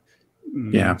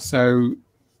 Yeah. So,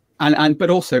 but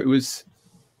also it was,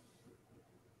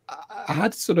 I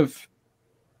had sort of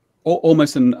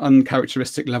almost an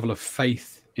uncharacteristic level of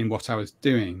faith in what I was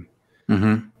doing.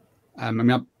 I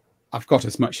mean, I've got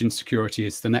as much insecurity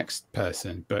as the next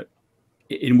person, but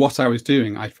in what I was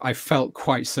doing, I felt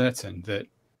quite certain that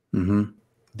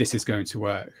this is going to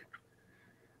work.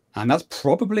 And that's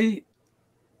probably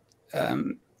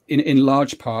in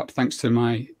large part thanks to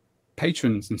my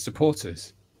patrons and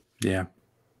supporters. Yeah.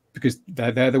 Because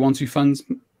they're the ones who fund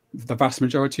the vast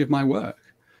majority of my work.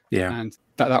 Yeah. And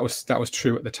that was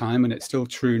true at the time, and it's still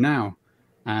true now.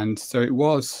 And so it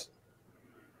was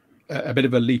a bit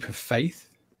of a leap of faith.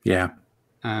 Yeah.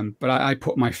 But I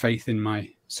put my faith in my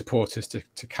supporters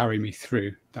to carry me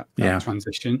through that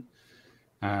transition.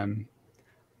 And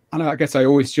I guess I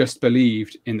always just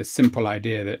believed in the simple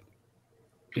idea that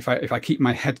if I keep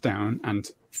my head down and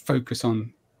focus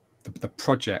on the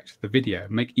project, the video,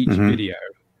 make each video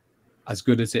as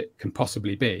good as it can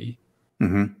possibly be,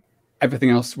 everything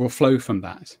else will flow from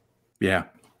that. Yeah.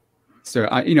 So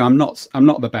I'm not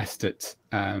the best at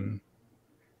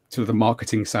sort of the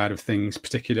marketing side of things,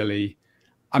 particularly.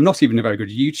 I'm not even a very good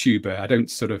YouTuber.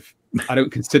 I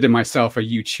don't consider myself a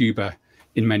YouTuber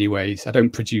in many ways. I don't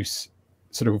produce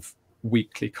sort of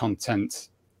weekly content.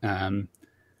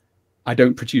 I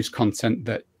don't produce content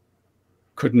that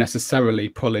could necessarily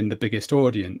pull in the biggest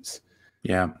audience.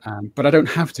 Yeah. But I don't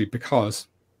have to, because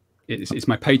it's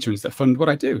my patrons that fund what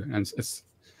I do. And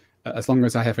as long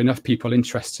as I have enough people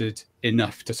interested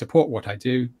enough to support what I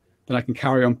do, then I can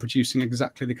carry on producing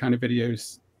exactly the kind of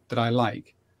videos that I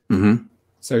like.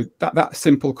 So that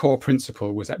simple core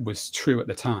principle was true at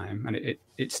the time, and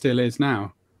it still is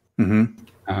now.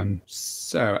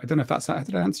 So I don't know if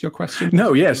did I answer your question?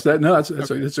 No, yes,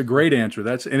 that's a great answer.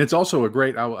 And it's also a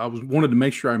great. I wanted to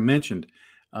make sure I mentioned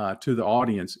to the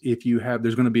audience, if you have,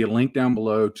 there's going to be a link down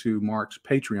below to Mark's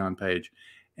Patreon page,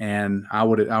 and I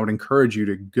would encourage you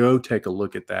to go take a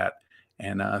look at that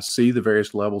and see the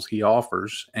various levels he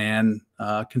offers, and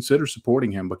consider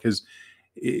supporting him, because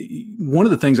one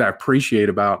of the things I appreciate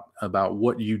about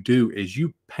what you do is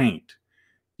you paint.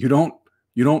 You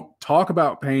don't talk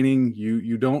about painting.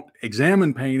 You don't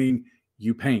examine painting.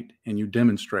 You paint and you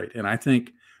demonstrate. And I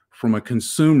think from a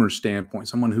consumer standpoint,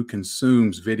 someone who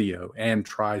consumes video and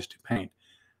tries to paint,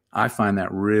 I find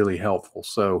that really helpful.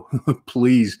 So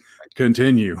please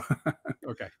continue.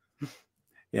 Okay.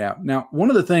 Yeah. Now, one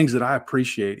of the things that I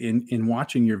appreciate in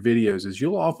watching your videos is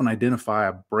you'll often identify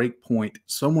a break point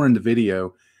somewhere in the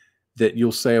video that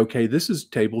you'll say, okay, this is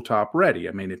tabletop ready.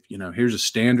 I mean, if, here's a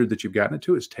standard that you've gotten it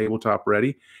to, it's tabletop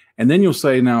ready. And then you'll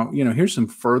say, now, here's some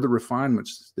further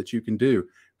refinements that you can do.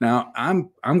 Now,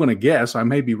 I'm going to guess, I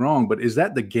may be wrong, but is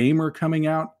that the gamer coming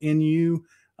out in you?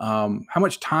 How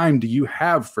much time do you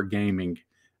have for gaming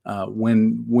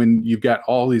when you've got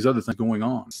all these other things going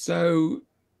on? So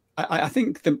I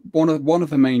think that one of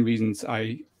the main reasons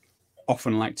I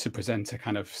often like to present a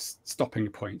kind of stopping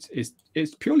point is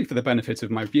purely for the benefit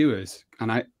of my viewers.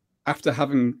 And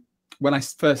when I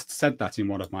first said that in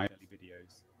one of my early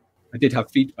videos, I did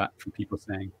have feedback from people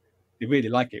saying they really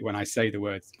like it when I say the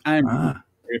words "and"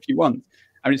 if you want.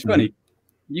 I mean, it's funny,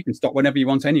 you can stop whenever you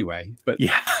want anyway, but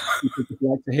people just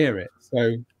like to hear it.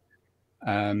 So,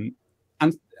 and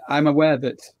I'm aware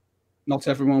that not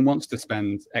everyone wants to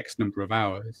spend X number of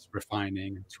hours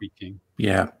refining and tweaking.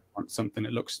 Yeah. Want something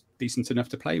that looks decent enough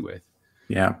to play with.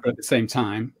 Yeah. But at the same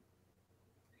time,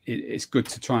 it's good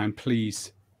to try and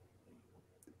please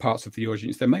parts of the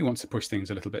audience that may want to push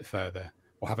things a little bit further,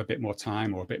 or have a bit more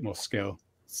time or a bit more skill.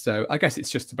 So I guess it's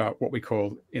just about what we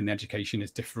call in education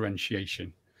is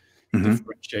differentiation.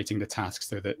 Differentiating the tasks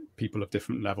so that people of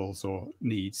different levels or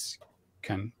needs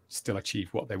can still achieve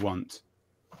what they want.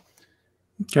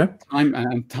 Okay.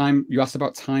 Time. You asked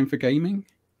about time for gaming.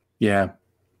 Yeah.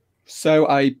 So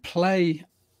I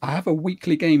have a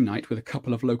weekly game night with a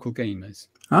couple of local gamers.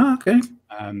 Okay.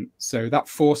 So that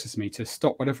forces me to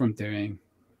stop whatever I'm doing.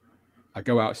 I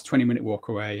go out, it's a 20-minute walk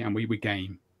away, and we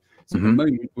game. So at the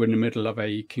moment, we're in the middle of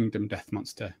a Kingdom Death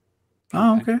Monster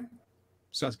campaign. Oh, okay.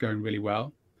 So that's going really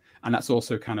well. And that's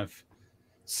also kind of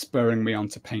spurring me on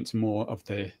to paint more of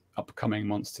the upcoming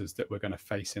monsters that we're going to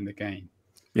face in the game.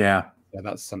 Yeah. So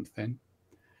that's something.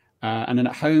 And then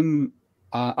at home,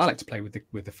 I like to play with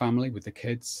the family, with the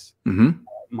kids.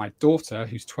 My daughter,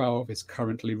 who's 12, is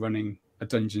currently running a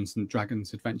Dungeons and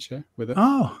Dragons adventure with us.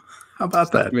 Oh, how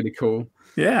about that? That's really cool.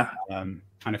 Yeah. And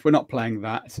if we're not playing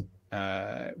that,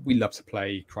 we love to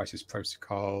play Crisis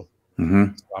Protocol,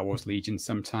 Star Wars Legion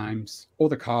sometimes, or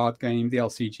the card game, the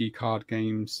LCG card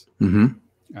games,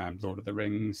 Lord of the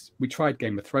Rings. We tried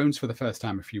Game of Thrones for the first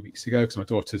time a few weeks ago because my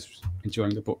daughter's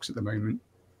enjoying the books at the moment.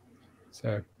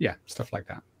 So yeah, stuff like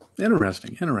that.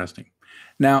 Interesting.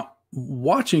 Now,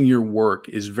 watching your work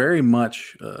is very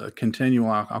much continual.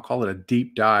 I'll call it a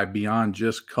deep dive beyond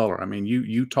just color. I mean,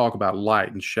 you talk about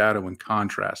light and shadow and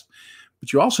contrast,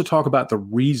 but you also talk about the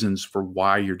reasons for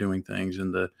why you're doing things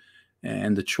and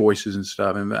the choices and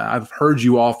stuff. And I've heard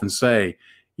you often say,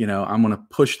 I'm going to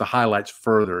push the highlights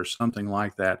further or something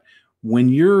like that. When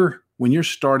you're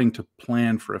starting to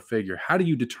plan for a figure, how do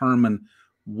you determine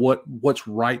what's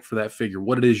right for that figure,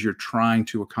 what it is you're trying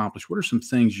to accomplish? What are some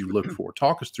things you look for?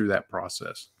 Talk us through that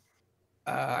process.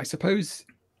 I suppose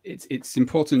it's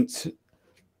important,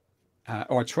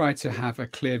 or I try to have a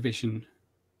clear vision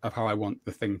of how I want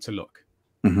the thing to look.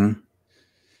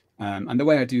 And the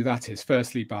way I do that is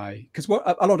firstly because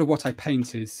a lot of what I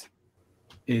paint is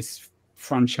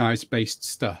franchise-based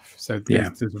stuff. So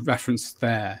there's a reference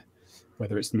there,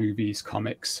 whether it's movies,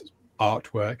 comics,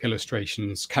 artwork,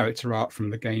 illustrations, character art from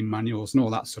the game manuals, and all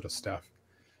that sort of stuff.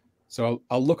 So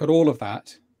I'll look at all of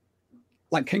that,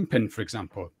 like Kingpin, for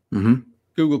example.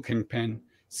 Google Kingpin,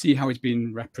 see how he's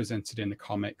been represented in the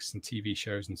comics and TV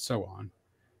shows and so on,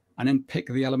 and then pick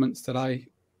the elements that I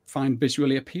find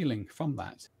visually appealing from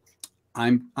that.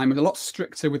 I'm a lot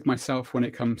stricter with myself when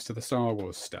it comes to the Star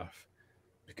Wars stuff,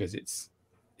 because it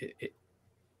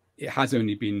has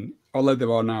only been, although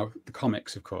there are now the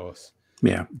comics, of course,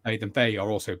 they are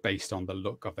also based on the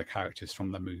look of the characters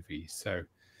from the movies. So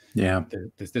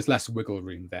there's less wiggle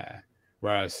room there.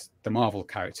 Whereas the Marvel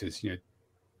characters, you know,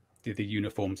 the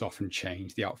uniforms often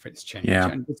change, the outfits change,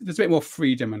 and there's a bit more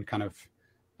freedom and kind of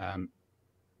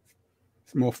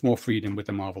more freedom with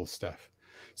the Marvel stuff.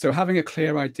 So having a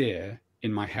clear idea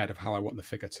in my head of how I want the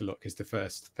figure to look is the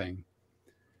first thing,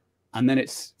 and then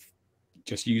it's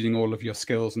just using all of your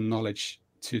skills and knowledge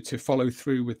to follow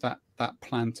through with that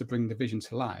plan to bring the vision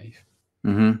to life.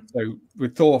 So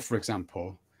with Thor, for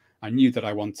example, I knew that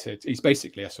I wanted. He's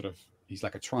basically he's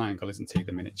like a triangle, isn't he?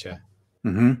 The miniature.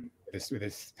 With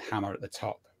his hammer at the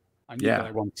top. I knew that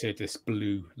I wanted this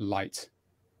blue light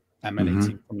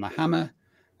emanating from the hammer,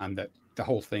 and that the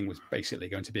whole thing was basically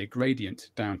going to be a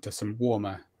gradient down to some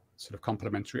warmer, sort of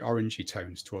complementary orangey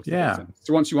tones towards the bottom.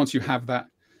 So once you have that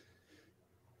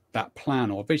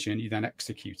plan or vision, you then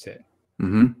execute it.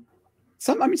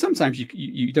 Sometimes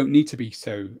you don't need to be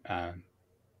so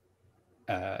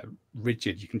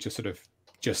rigid. You can just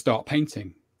start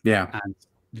painting. And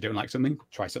you don't like something,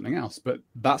 try something else. But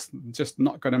that's just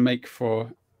not going to make for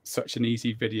such an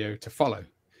easy video to follow.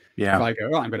 If I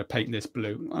go, I'm going to paint this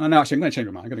blue. Oh, no, actually, I'm going to change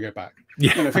my mind. I'm going to go back.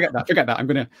 No, forget that. I'm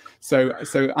going to.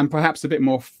 So I'm perhaps a bit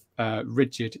more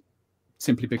rigid,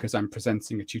 simply because I'm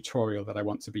presenting a tutorial that I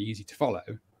want to be easy to follow.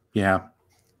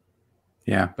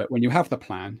 But when you have the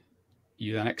plan,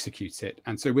 you then execute it.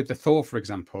 And so with the Thor, for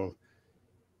example,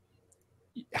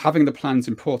 having the plan is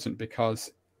important,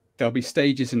 because there'll be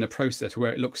stages in the process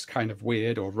where it looks kind of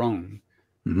weird or wrong.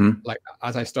 Like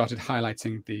as I started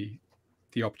highlighting the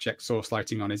object source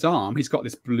lighting on his arm, he's got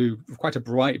this blue, quite a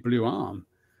bright blue arm.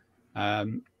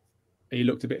 He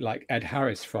looked a bit like Ed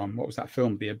Harris from, what was that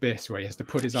film, The Abyss, where he has to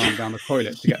put his arm down the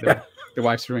toilet to get the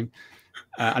wife's ring.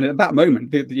 And at that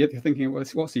moment, you're thinking, well,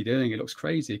 what's he doing? It looks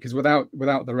crazy, because without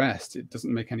the rest, it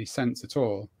doesn't make any sense at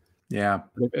all.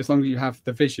 But as long as you have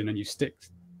the vision and you stick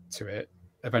to it,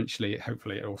 eventually,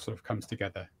 hopefully, it all sort of comes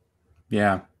together.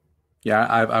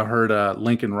 I've heard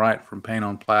Lincoln Wright from Paint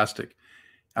on Plastic.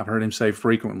 I've heard him say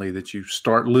frequently that you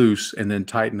start loose and then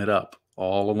tighten it up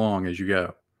all along as you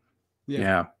go.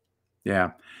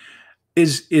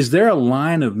 Is there a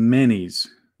line of minis,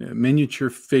 miniature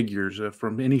figures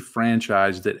from any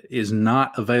franchise that is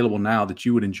not available now that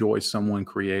you would enjoy see someone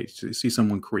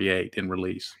create and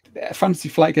release? Fantasy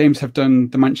Flight Games have done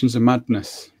the Mansions of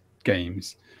Madness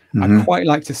games. I'd quite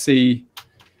like to see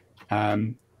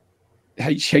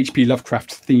H.P.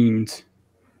 Lovecraft themed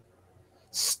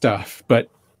stuff, but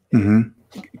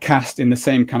cast in the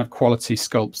same kind of quality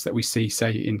sculpts that we see,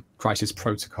 say, in Crisis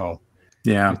Protocol.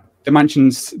 The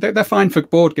mansions, they're fine for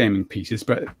board gaming pieces,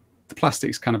 but the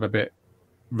plastic's kind of a bit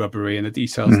rubbery and the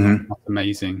details not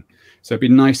amazing. So it'd be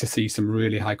nice to see some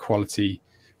really high quality,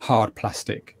 hard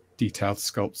plastic detailed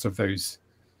sculpts of those,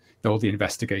 all the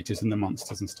investigators and the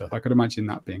monsters and stuff. I could imagine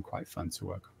that being quite fun to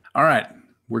work on. All right.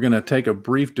 We're going to take a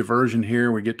brief diversion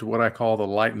here. We get to what I call the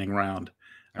lightning round.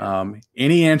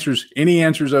 Any answers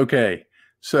okay.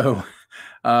 So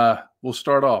we'll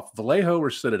start off. Vallejo or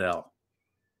Citadel?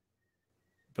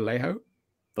 Vallejo.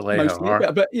 Mostly,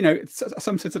 but you know,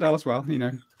 some Citadel as well, you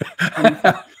know.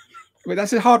 But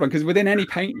that's a hard one, because within any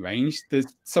paint range, there's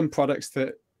some products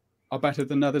that are better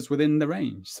than others within the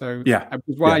range. So which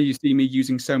is why you see me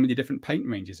using so many different paint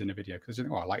ranges in a video, because you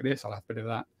think, oh, I like this, I'll have a bit of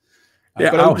that.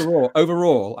 But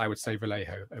overall, I would say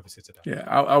Vallejo over Citadel.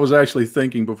 I was actually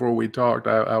thinking before we talked,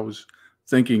 I was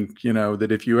thinking, you know,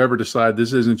 that if you ever decide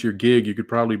this isn't your gig, you could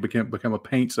probably become a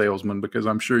paint salesman, because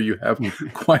I'm sure you have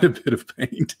quite a bit of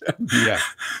paint.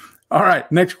 All right,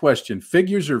 next question.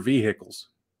 Figures or vehicles?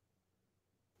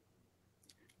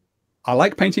 I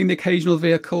like painting the occasional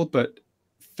vehicle, but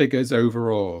figures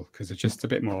overall, because it's just a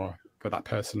bit more for that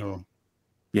personal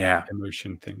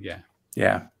emotion thing.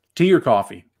 Tea or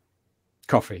coffee?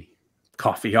 Coffee.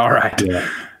 All right.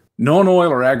 Non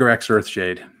oil or Agrax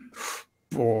Earthshade?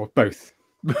 Or both.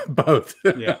 Both.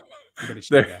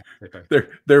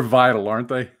 They're vital, aren't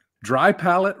they? Dry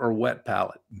palette or wet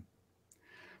palette?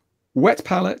 Wet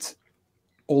palette,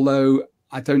 although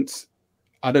I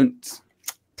don't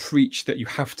preach that you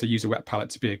have to use a wet palette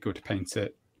to be a good painter,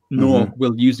 nor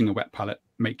will using a wet palette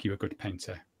make you a good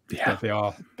painter. Yeah,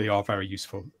 they are very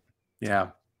useful. Yeah,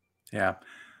 yeah.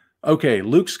 Okay,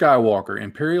 Luke Skywalker,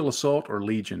 Imperial Assault or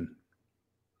Legion?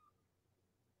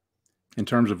 In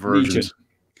terms of versions.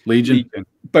 Legion?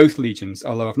 Both Legions,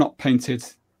 although I've not painted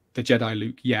the Jedi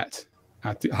Luke yet.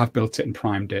 I have built it and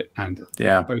primed it, and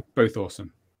yeah, both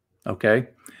awesome. Okay.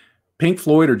 Pink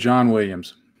Floyd or John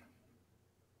Williams?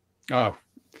 Oh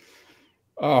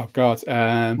God.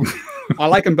 I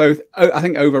like them both. I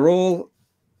think overall,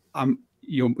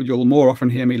 you'll more often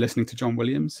hear me listening to John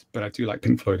Williams, but I do like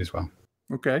Pink Floyd as well.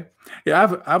 Okay.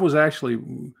 Yeah, I was actually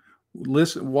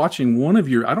watching one of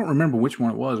your, I don't remember which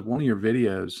one it was, one of your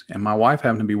videos, and my wife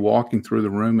happened to be walking through the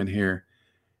room in here,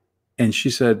 and she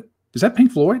said, "Is that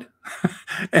Pink Floyd?"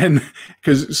 And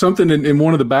because something in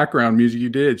one of the background music you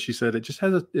did, she said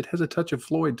it has a touch of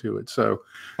Floyd to it. So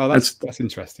that's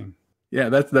interesting. Yeah,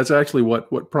 that's actually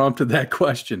what prompted that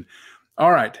question.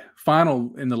 All right,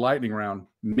 final in the lightning round.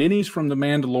 Minis from The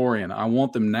Mandalorian. I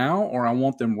want them now, or I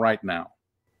want them right now.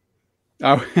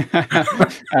 Oh,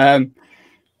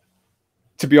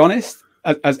 to be honest,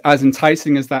 as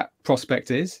enticing as that prospect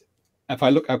is, if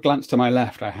I glance to my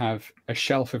left, I have a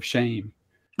shelf of shame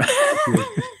with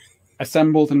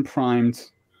assembled and primed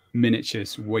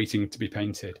miniatures waiting to be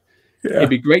painted. Yeah. It'd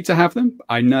be great to have them.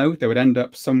 I know they would end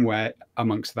up somewhere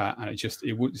amongst that, and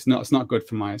it's not good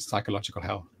for my psychological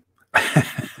health.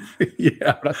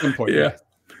 Yeah, but at some point,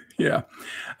 yeah.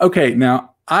 Okay,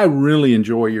 now I really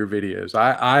enjoy your videos.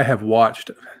 I have watched.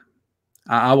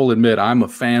 I will admit I'm a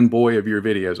fanboy of your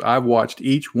videos. I've watched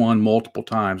each one multiple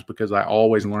times because I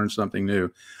always learn something new.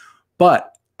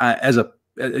 But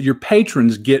your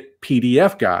patrons get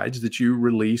PDF guides that you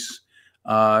release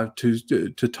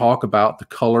to talk about the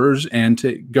colors and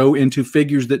to go into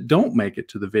figures that don't make it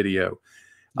to the video.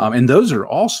 And those are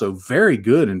also very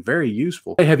good and very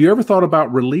useful. Hey, have you ever thought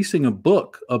about releasing a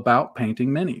book about painting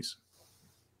minis?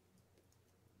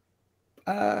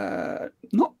 I've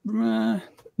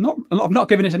not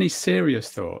given it any serious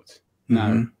thought.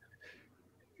 No.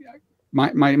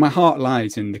 My heart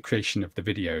lies in the creation of the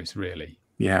videos, really.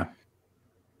 Yeah.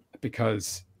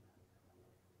 Because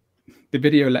the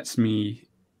video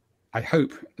I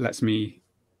hope lets me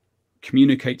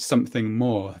communicate something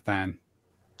more than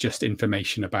just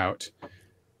information about,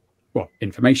 what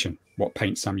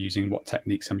paints I'm using, what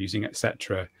techniques I'm using,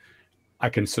 etc. I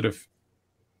can sort of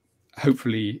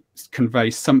hopefully convey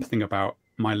something about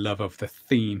my love of the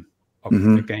theme of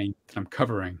the game that I'm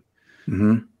covering.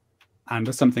 And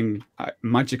there's something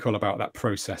magical about that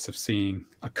process of seeing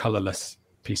a colorless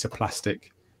piece of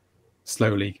plastic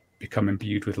slowly become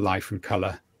imbued with life and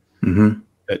color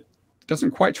that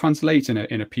doesn't quite translate in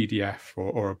a PDF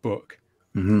or a book.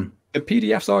 The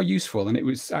PDFs are useful, and it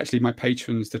was actually my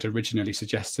patrons that originally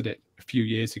suggested it a few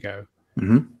years ago.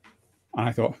 And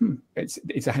I thought,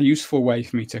 it's a useful way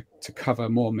for me to cover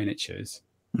more miniatures,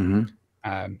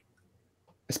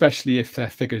 especially if they're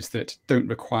figures that don't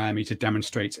require me to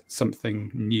demonstrate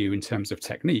something new in terms of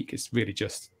technique. It's really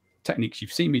just techniques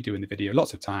you've seen me do in the video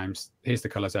lots of times. Here's the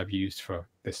colors I've used for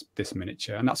this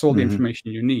miniature, and that's all the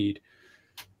information you need.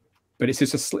 But it's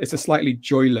a slightly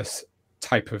joyless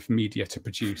type of media to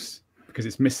produce because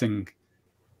it's missing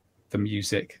the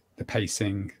music, the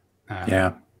pacing.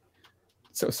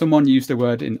 So someone used the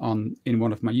word in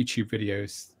one of my YouTube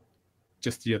videos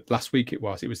just last week. It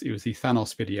was the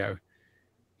Thanos video.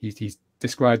 He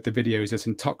described the videos as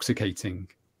intoxicating.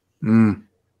 And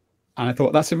I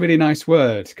thought that's a really nice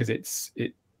word because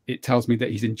it tells me that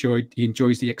he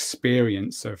enjoys the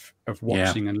experience of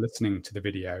watching and listening to the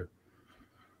video.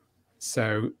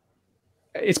 So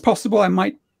it's possible I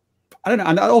don't know.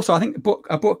 And also I think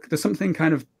a book, there's something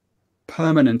kind of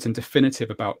permanent and definitive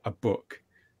about a book.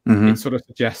 It sort of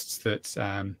suggests that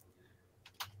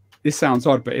this sounds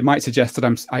odd, but it might suggest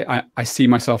that I see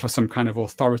myself as some kind of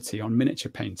authority on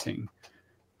miniature painting,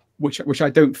 which I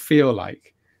don't feel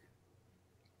like.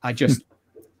 I just,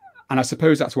 and I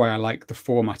suppose that's why I like the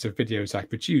format of videos I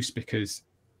produce, because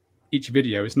each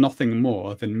video is nothing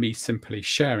more than me simply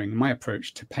sharing my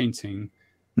approach to painting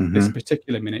this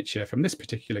particular miniature from this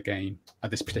particular game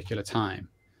at this particular time.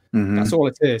 That's all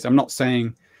it is. I'm not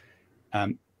saying,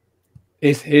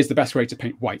 here's the best way to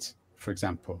paint white, for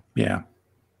example.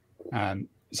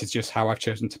 This is just how I've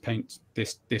chosen to paint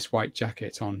this white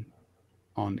jacket on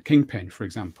Kingpin, for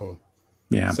example.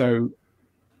 So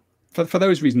for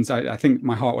those reasons, I think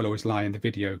my heart will always lie in the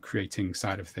video creating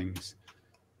side of things.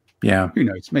 Who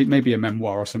knows? Maybe a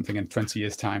memoir or something in 20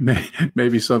 years' time.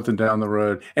 Maybe something down the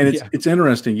road. And it's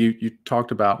interesting. You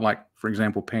talked about, like, for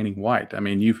example, painting white. I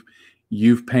mean,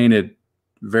 You've painted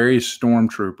various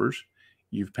stormtroopers.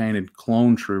 You've painted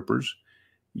clone troopers.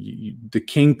 The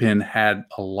Kingpin had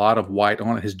a lot of white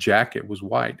on it. His jacket was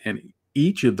white. And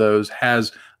each of those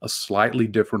has a slightly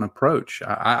different approach.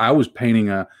 I was painting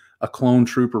a clone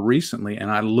trooper recently, and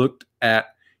I looked at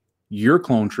your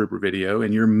clone trooper video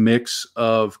and your mix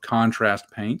of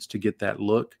contrast paints to get that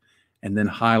look and then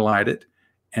highlight it.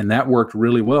 And that worked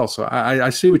really well. So I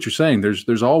see what you're saying.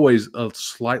 There's always a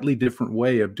slightly different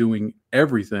way of doing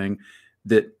everything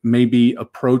that may be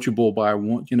approachable by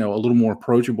one, a little more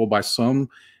approachable by some.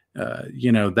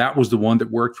 That was the one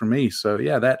that worked for me. So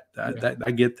yeah,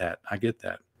 I get that. I get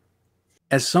that.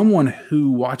 As someone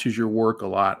who watches your work a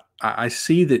lot, I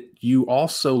see that you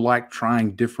also like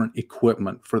trying different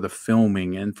equipment for the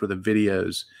filming and for the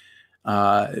videos.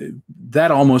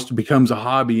 That almost becomes a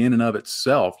hobby in and of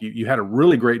itself. You had a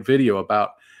really great video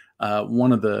about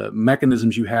one of the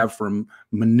mechanisms you have for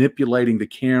manipulating the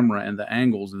camera and the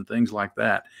angles and things like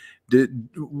that.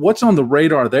 What's on the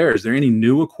radar there? Is there any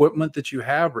new equipment that you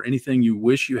have or anything you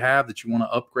wish you have that you want to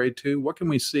upgrade to? What can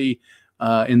we see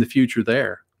in the future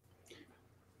there?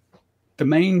 The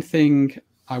main thing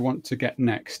I want to get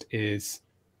next is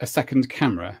a second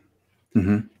camera.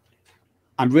 Mm-hmm.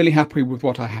 I'm really happy with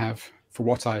what I have for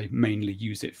what I mainly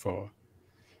use it for,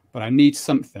 but I need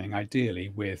something ideally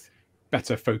with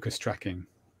better focus tracking,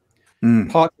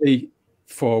 partly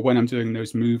for when I'm doing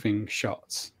those moving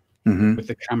shots with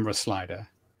the camera slider.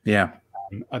 Yeah.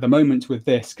 At the moment with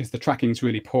this, because the tracking is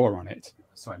really poor on it,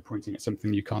 so I'm pointing at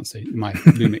something you can't see, my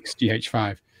Lumix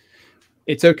GH5.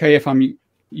 It's okay if I'm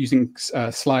using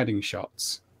sliding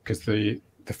shots because the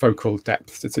focal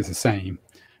depth is the same.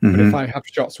 But if I have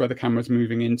shots where the camera's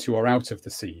moving into or out of the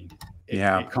scene,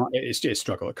 it's a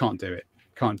struggle. It can't do it.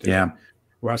 Can't do it.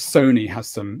 Whereas Sony has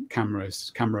some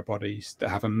camera bodies that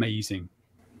have amazing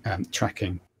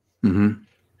tracking.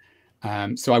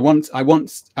 So I want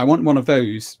one of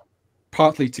those,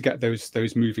 partly to get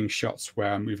those moving shots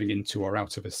where I'm moving into or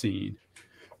out of a scene,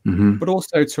 but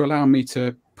also to allow me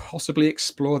to possibly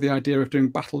explore the idea of doing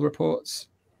battle reports.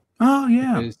 Oh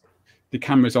yeah. Because the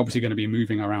camera is obviously going to be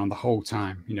moving around the whole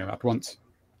time. I'd want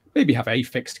maybe have a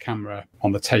fixed camera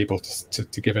on the table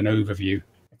to give an overview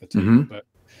of the table, but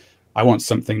I want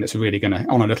something that's really going to,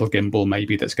 on a little gimbal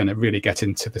maybe, that's going to really get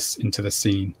into the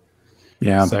scene.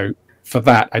 Yeah. So for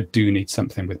that, I do need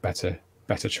something with better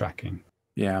tracking.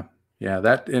 Yeah.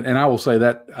 Yeah. And I will say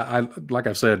that like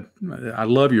I said, I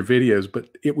love your videos, but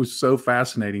it was so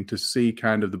fascinating to see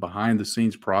kind of the behind the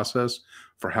scenes process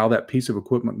for how that piece of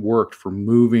equipment worked for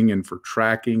moving and for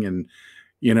tracking and,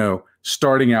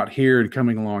 starting out here and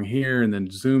coming along here and then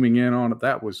zooming in on it.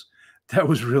 That was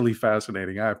really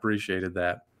fascinating. I appreciated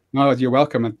that. No, you're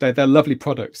welcome. They're lovely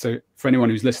products. So for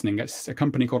anyone who's listening, it's a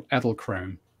company called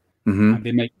Edelkrone. And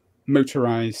they make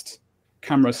motorized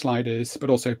camera sliders,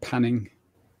 but also panning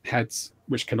heads,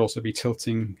 which can also be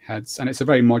tilting heads. And it's a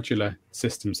very modular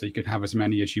system, so you can have as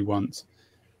many as you want.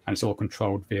 And it's all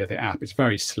controlled via the app. It's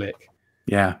very slick.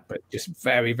 Yeah. But just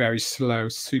very, very slow,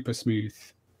 super smooth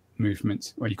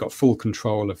movement where you've got full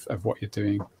control of what you're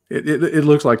doing. It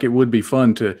looks like it would be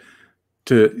fun to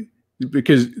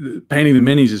because painting the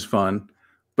minis is fun,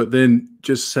 but then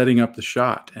just setting up the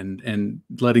shot and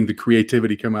letting the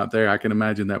creativity come out there, I can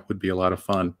imagine that would be a lot of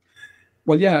fun.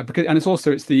 Well, yeah, and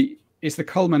it's the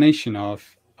culmination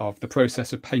of the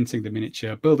process of painting the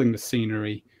miniature, building the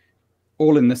scenery,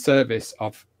 all in the service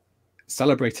of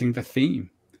celebrating the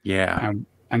theme. Yeah.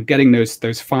 And getting those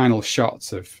final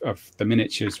shots of the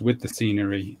miniatures with the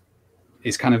scenery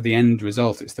is kind of the end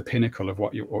result. It's the pinnacle of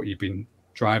what you've been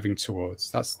driving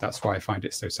towards. That's why I find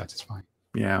it so satisfying.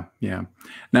 Yeah, yeah.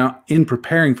 Now, in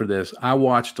preparing for this, I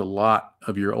watched a lot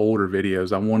of your older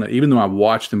videos. Even though I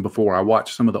watched them before, I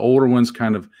watched some of the older ones,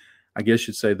 kind of, I guess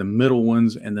you'd say the middle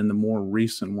ones, and then the more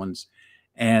recent ones.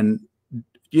 And,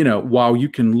 while you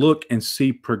can look and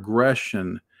see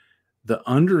progression, the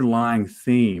underlying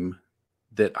theme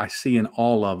that I see in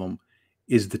all of them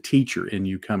is the teacher in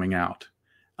you coming out.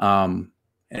 And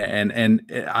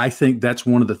I think that's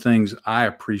one of the things I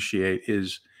appreciate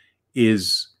is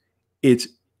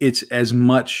it's as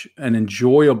much an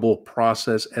enjoyable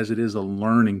process as it is a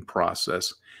learning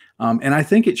process. And I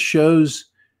think it shows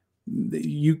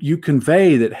you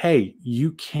convey that, hey,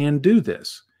 you can do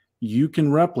this. You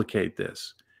can replicate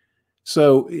this.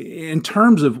 So in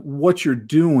terms of what you're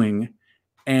doing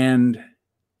and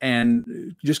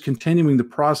just continuing the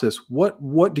process,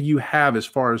 what do you have as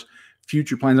far as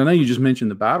future plans? I know you just mentioned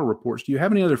the battle reports. Do you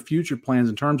have any other future plans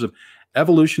in terms of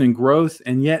evolution and growth,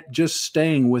 and yet just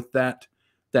staying with that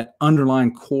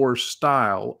underlying core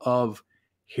style of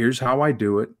here's how I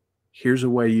do it, here's a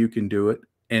way you can do it,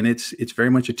 and it's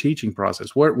very much a teaching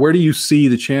process. Where do you see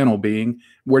the channel being?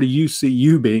 Where do you see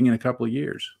you being in a couple of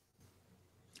years?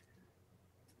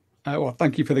 Well,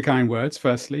 thank you for the kind words,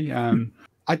 firstly.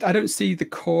 I don't see the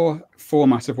core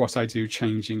format of what I do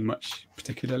changing much,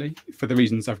 particularly for the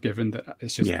reasons I've given. That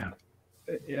it's just,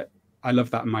 I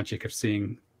love that magic of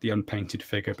seeing the unpainted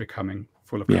figure becoming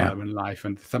full of color and life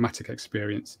and thematic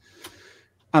experience.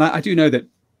 And I do know that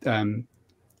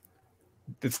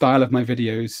the style of my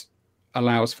videos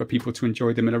allows for people to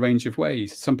enjoy them in a range of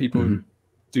ways. Some people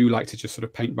do like to just sort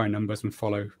of paint by numbers and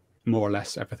follow more or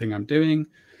less everything I'm doing.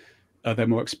 Other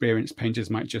more experienced painters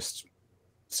might just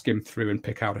skim through and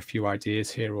pick out a few ideas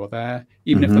here or there.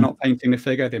 Even if they're not painting the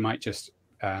figure, they might just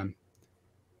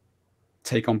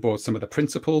take on board some of the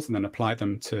principles and then apply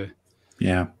them to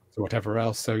whatever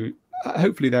else. So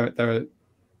hopefully they're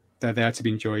there to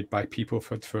be enjoyed by people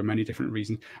for many different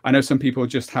reasons. I know some people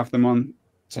just have them on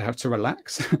to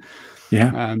relax.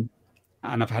 And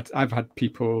I've had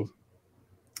people,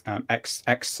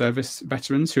 ex-service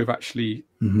veterans who have actually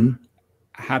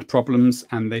had problems,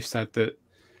 and they've said that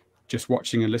just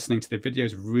watching and listening to the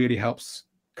videos really helps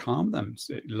calm them.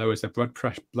 So it lowers their blood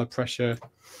pressure.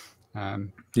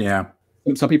 Some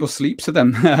people sleep to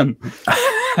them.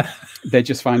 They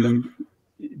just find them,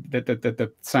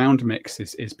 the sound mix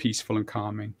is peaceful and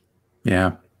calming.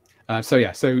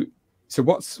 So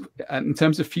what's in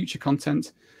terms of future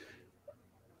content,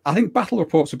 I think battle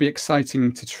reports would be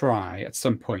exciting to try at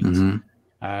some point.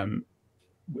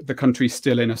 The country's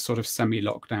still in a sort of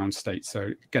semi-lockdown state, so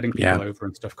getting people over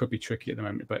and stuff could be tricky at the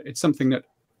moment, but it's something that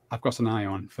I've got an eye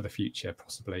on for the future,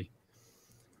 possibly.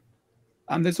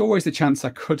 And there's always the chance I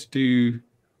could do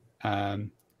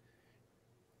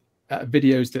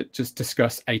videos that just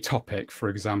discuss a topic, for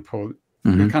example,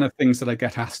 the kind of things that I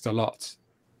get asked a lot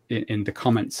in the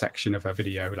comment section of a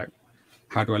video, like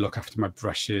how do I look after my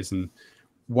brushes, and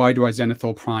why do I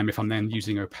zenithal prime if I'm then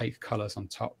using opaque colors on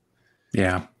top?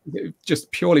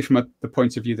 Just purely from the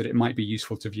point of view that it might be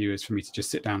useful to viewers for me to just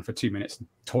sit down for 2 minutes and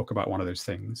talk about one of those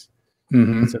things, so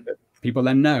that people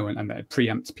then know, and that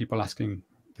preempts people asking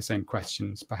the same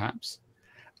questions, perhaps.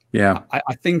 I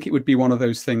think it would be one of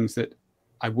those things that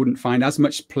I wouldn't find as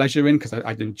much pleasure in, because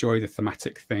I'd enjoy the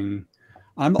thematic thing.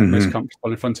 I'm not most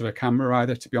comfortable in front of a camera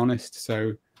either, to be honest.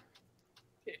 So,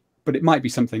 but it might be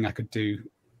something I could do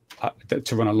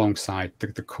to run alongside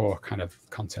the core kind of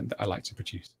content that I like to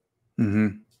produce.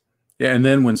 Yeah, and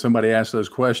then when somebody asks those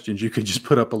questions, you could just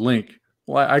put up a link.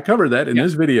 Well, I covered that in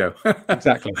this video.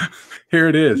 Exactly. Here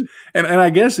it is. And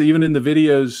I guess even in the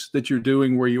videos that you're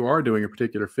doing where you are doing a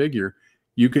particular figure,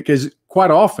 you could, because quite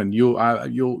often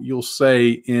you'll say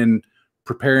in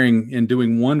preparing and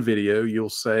doing one video, you'll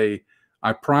say,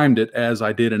 I primed it as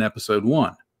I did in episode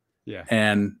 1.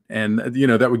 And you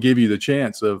know, that would give you the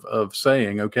chance of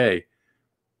saying, okay,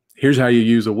 here's how you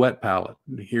use a wet palette.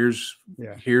 Here's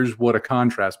what a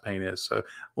contrast paint is. So,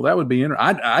 well, that would be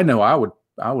interesting. I know I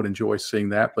would enjoy seeing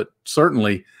that, but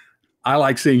certainly I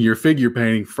like seeing your figure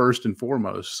painting first and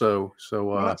foremost. So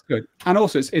well, that's good. And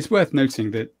also it's worth noting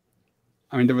that,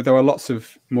 I mean, there are lots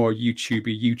of more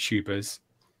YouTubers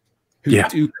who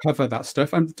do cover that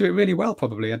stuff and do it really well.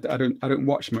 Probably I don't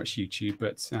watch much YouTube,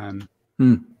 but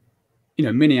you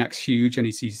know, Miniac's huge, and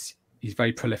he's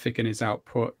very prolific in his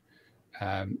output.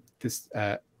 This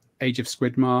Age of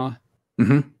Squidmar,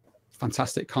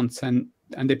 fantastic content,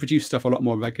 and they produce stuff a lot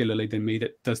more regularly than me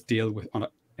that does deal with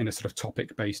in a sort of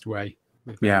topic-based way.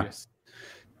 With various.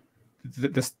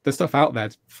 The stuff out there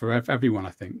for everyone,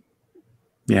 I think.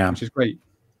 Which is great.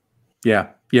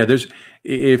 There's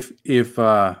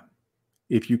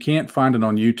if you can't find it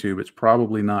on YouTube, it's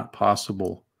probably not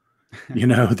possible. You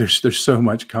know, there's so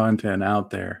much content out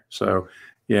there. So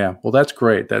well, that's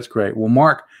great. That's great. Well,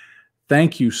 Mark,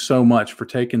 thank you so much for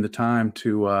taking the time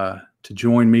to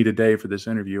join me today for this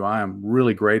interview. I am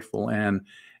really grateful, and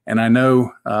I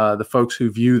know the folks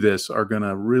who view this are going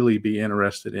to really be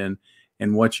interested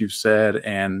in what you've said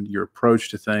and your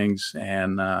approach to things.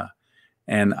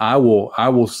 And I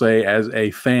will say, as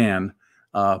a fan,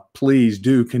 please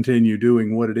do continue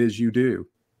doing what it is you do.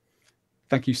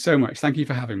 Thank you so much. Thank you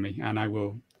for having me, and I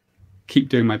will keep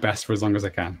doing my best for as long as I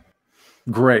can.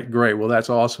 Great. Well, that's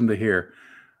awesome to hear.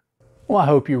 Well, I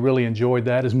hope you really enjoyed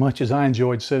that as much as I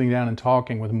enjoyed sitting down and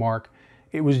talking with Mark.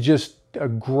 It was just a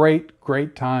great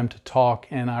time to talk,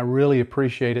 and I really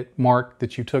appreciate it, Mark,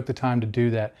 that you took the time to do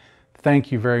that.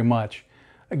 Thank you very much.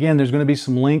 Again, there's going to be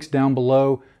some links down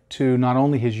below to not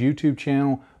only his YouTube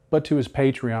channel, but to his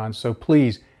Patreon. So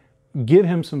please give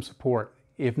him some support.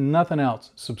 If nothing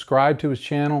else, subscribe to his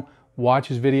channel, watch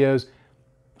his videos.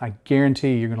 I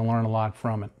guarantee you're going to learn a lot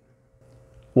from it.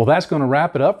 Well, that's going to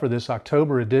wrap it up for this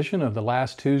October edition of the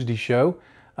Last Tuesday Show.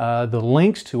 The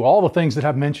links to all the things that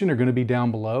I've mentioned are going to be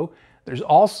down below. There's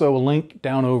also a link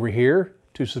down over here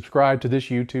to subscribe to this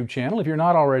YouTube channel. If you're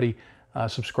not already a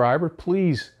subscriber,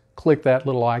 please click that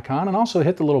little icon and also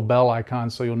hit the little bell icon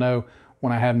so you'll know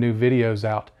when I have new videos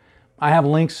out. I have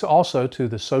links also to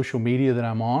the social media that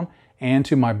I'm on and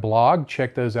to my blog.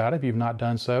 Check those out if you've not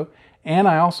done so. And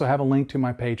I also have a link to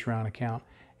my Patreon account.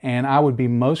 And I would be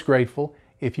most grateful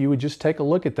if you would just take a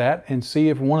look at that and see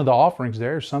if one of the offerings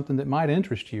there is something that might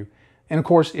interest you. And of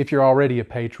course, if you're already a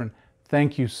patron,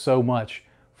 thank you so much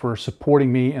for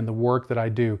supporting me and the work that I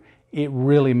do. It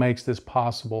really makes this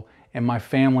possible. And my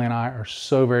family and I are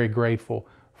so very grateful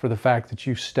for the fact that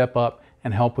you step up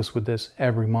and help us with this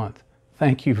every month.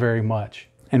 Thank you very much.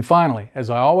 And finally, as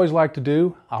I always like to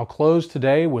do, I'll close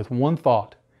today with one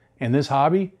thought. In this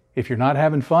hobby, if you're not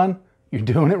having fun, you're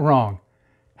doing it wrong.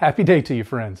 Happy day to you,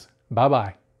 friends.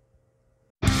 Bye-bye.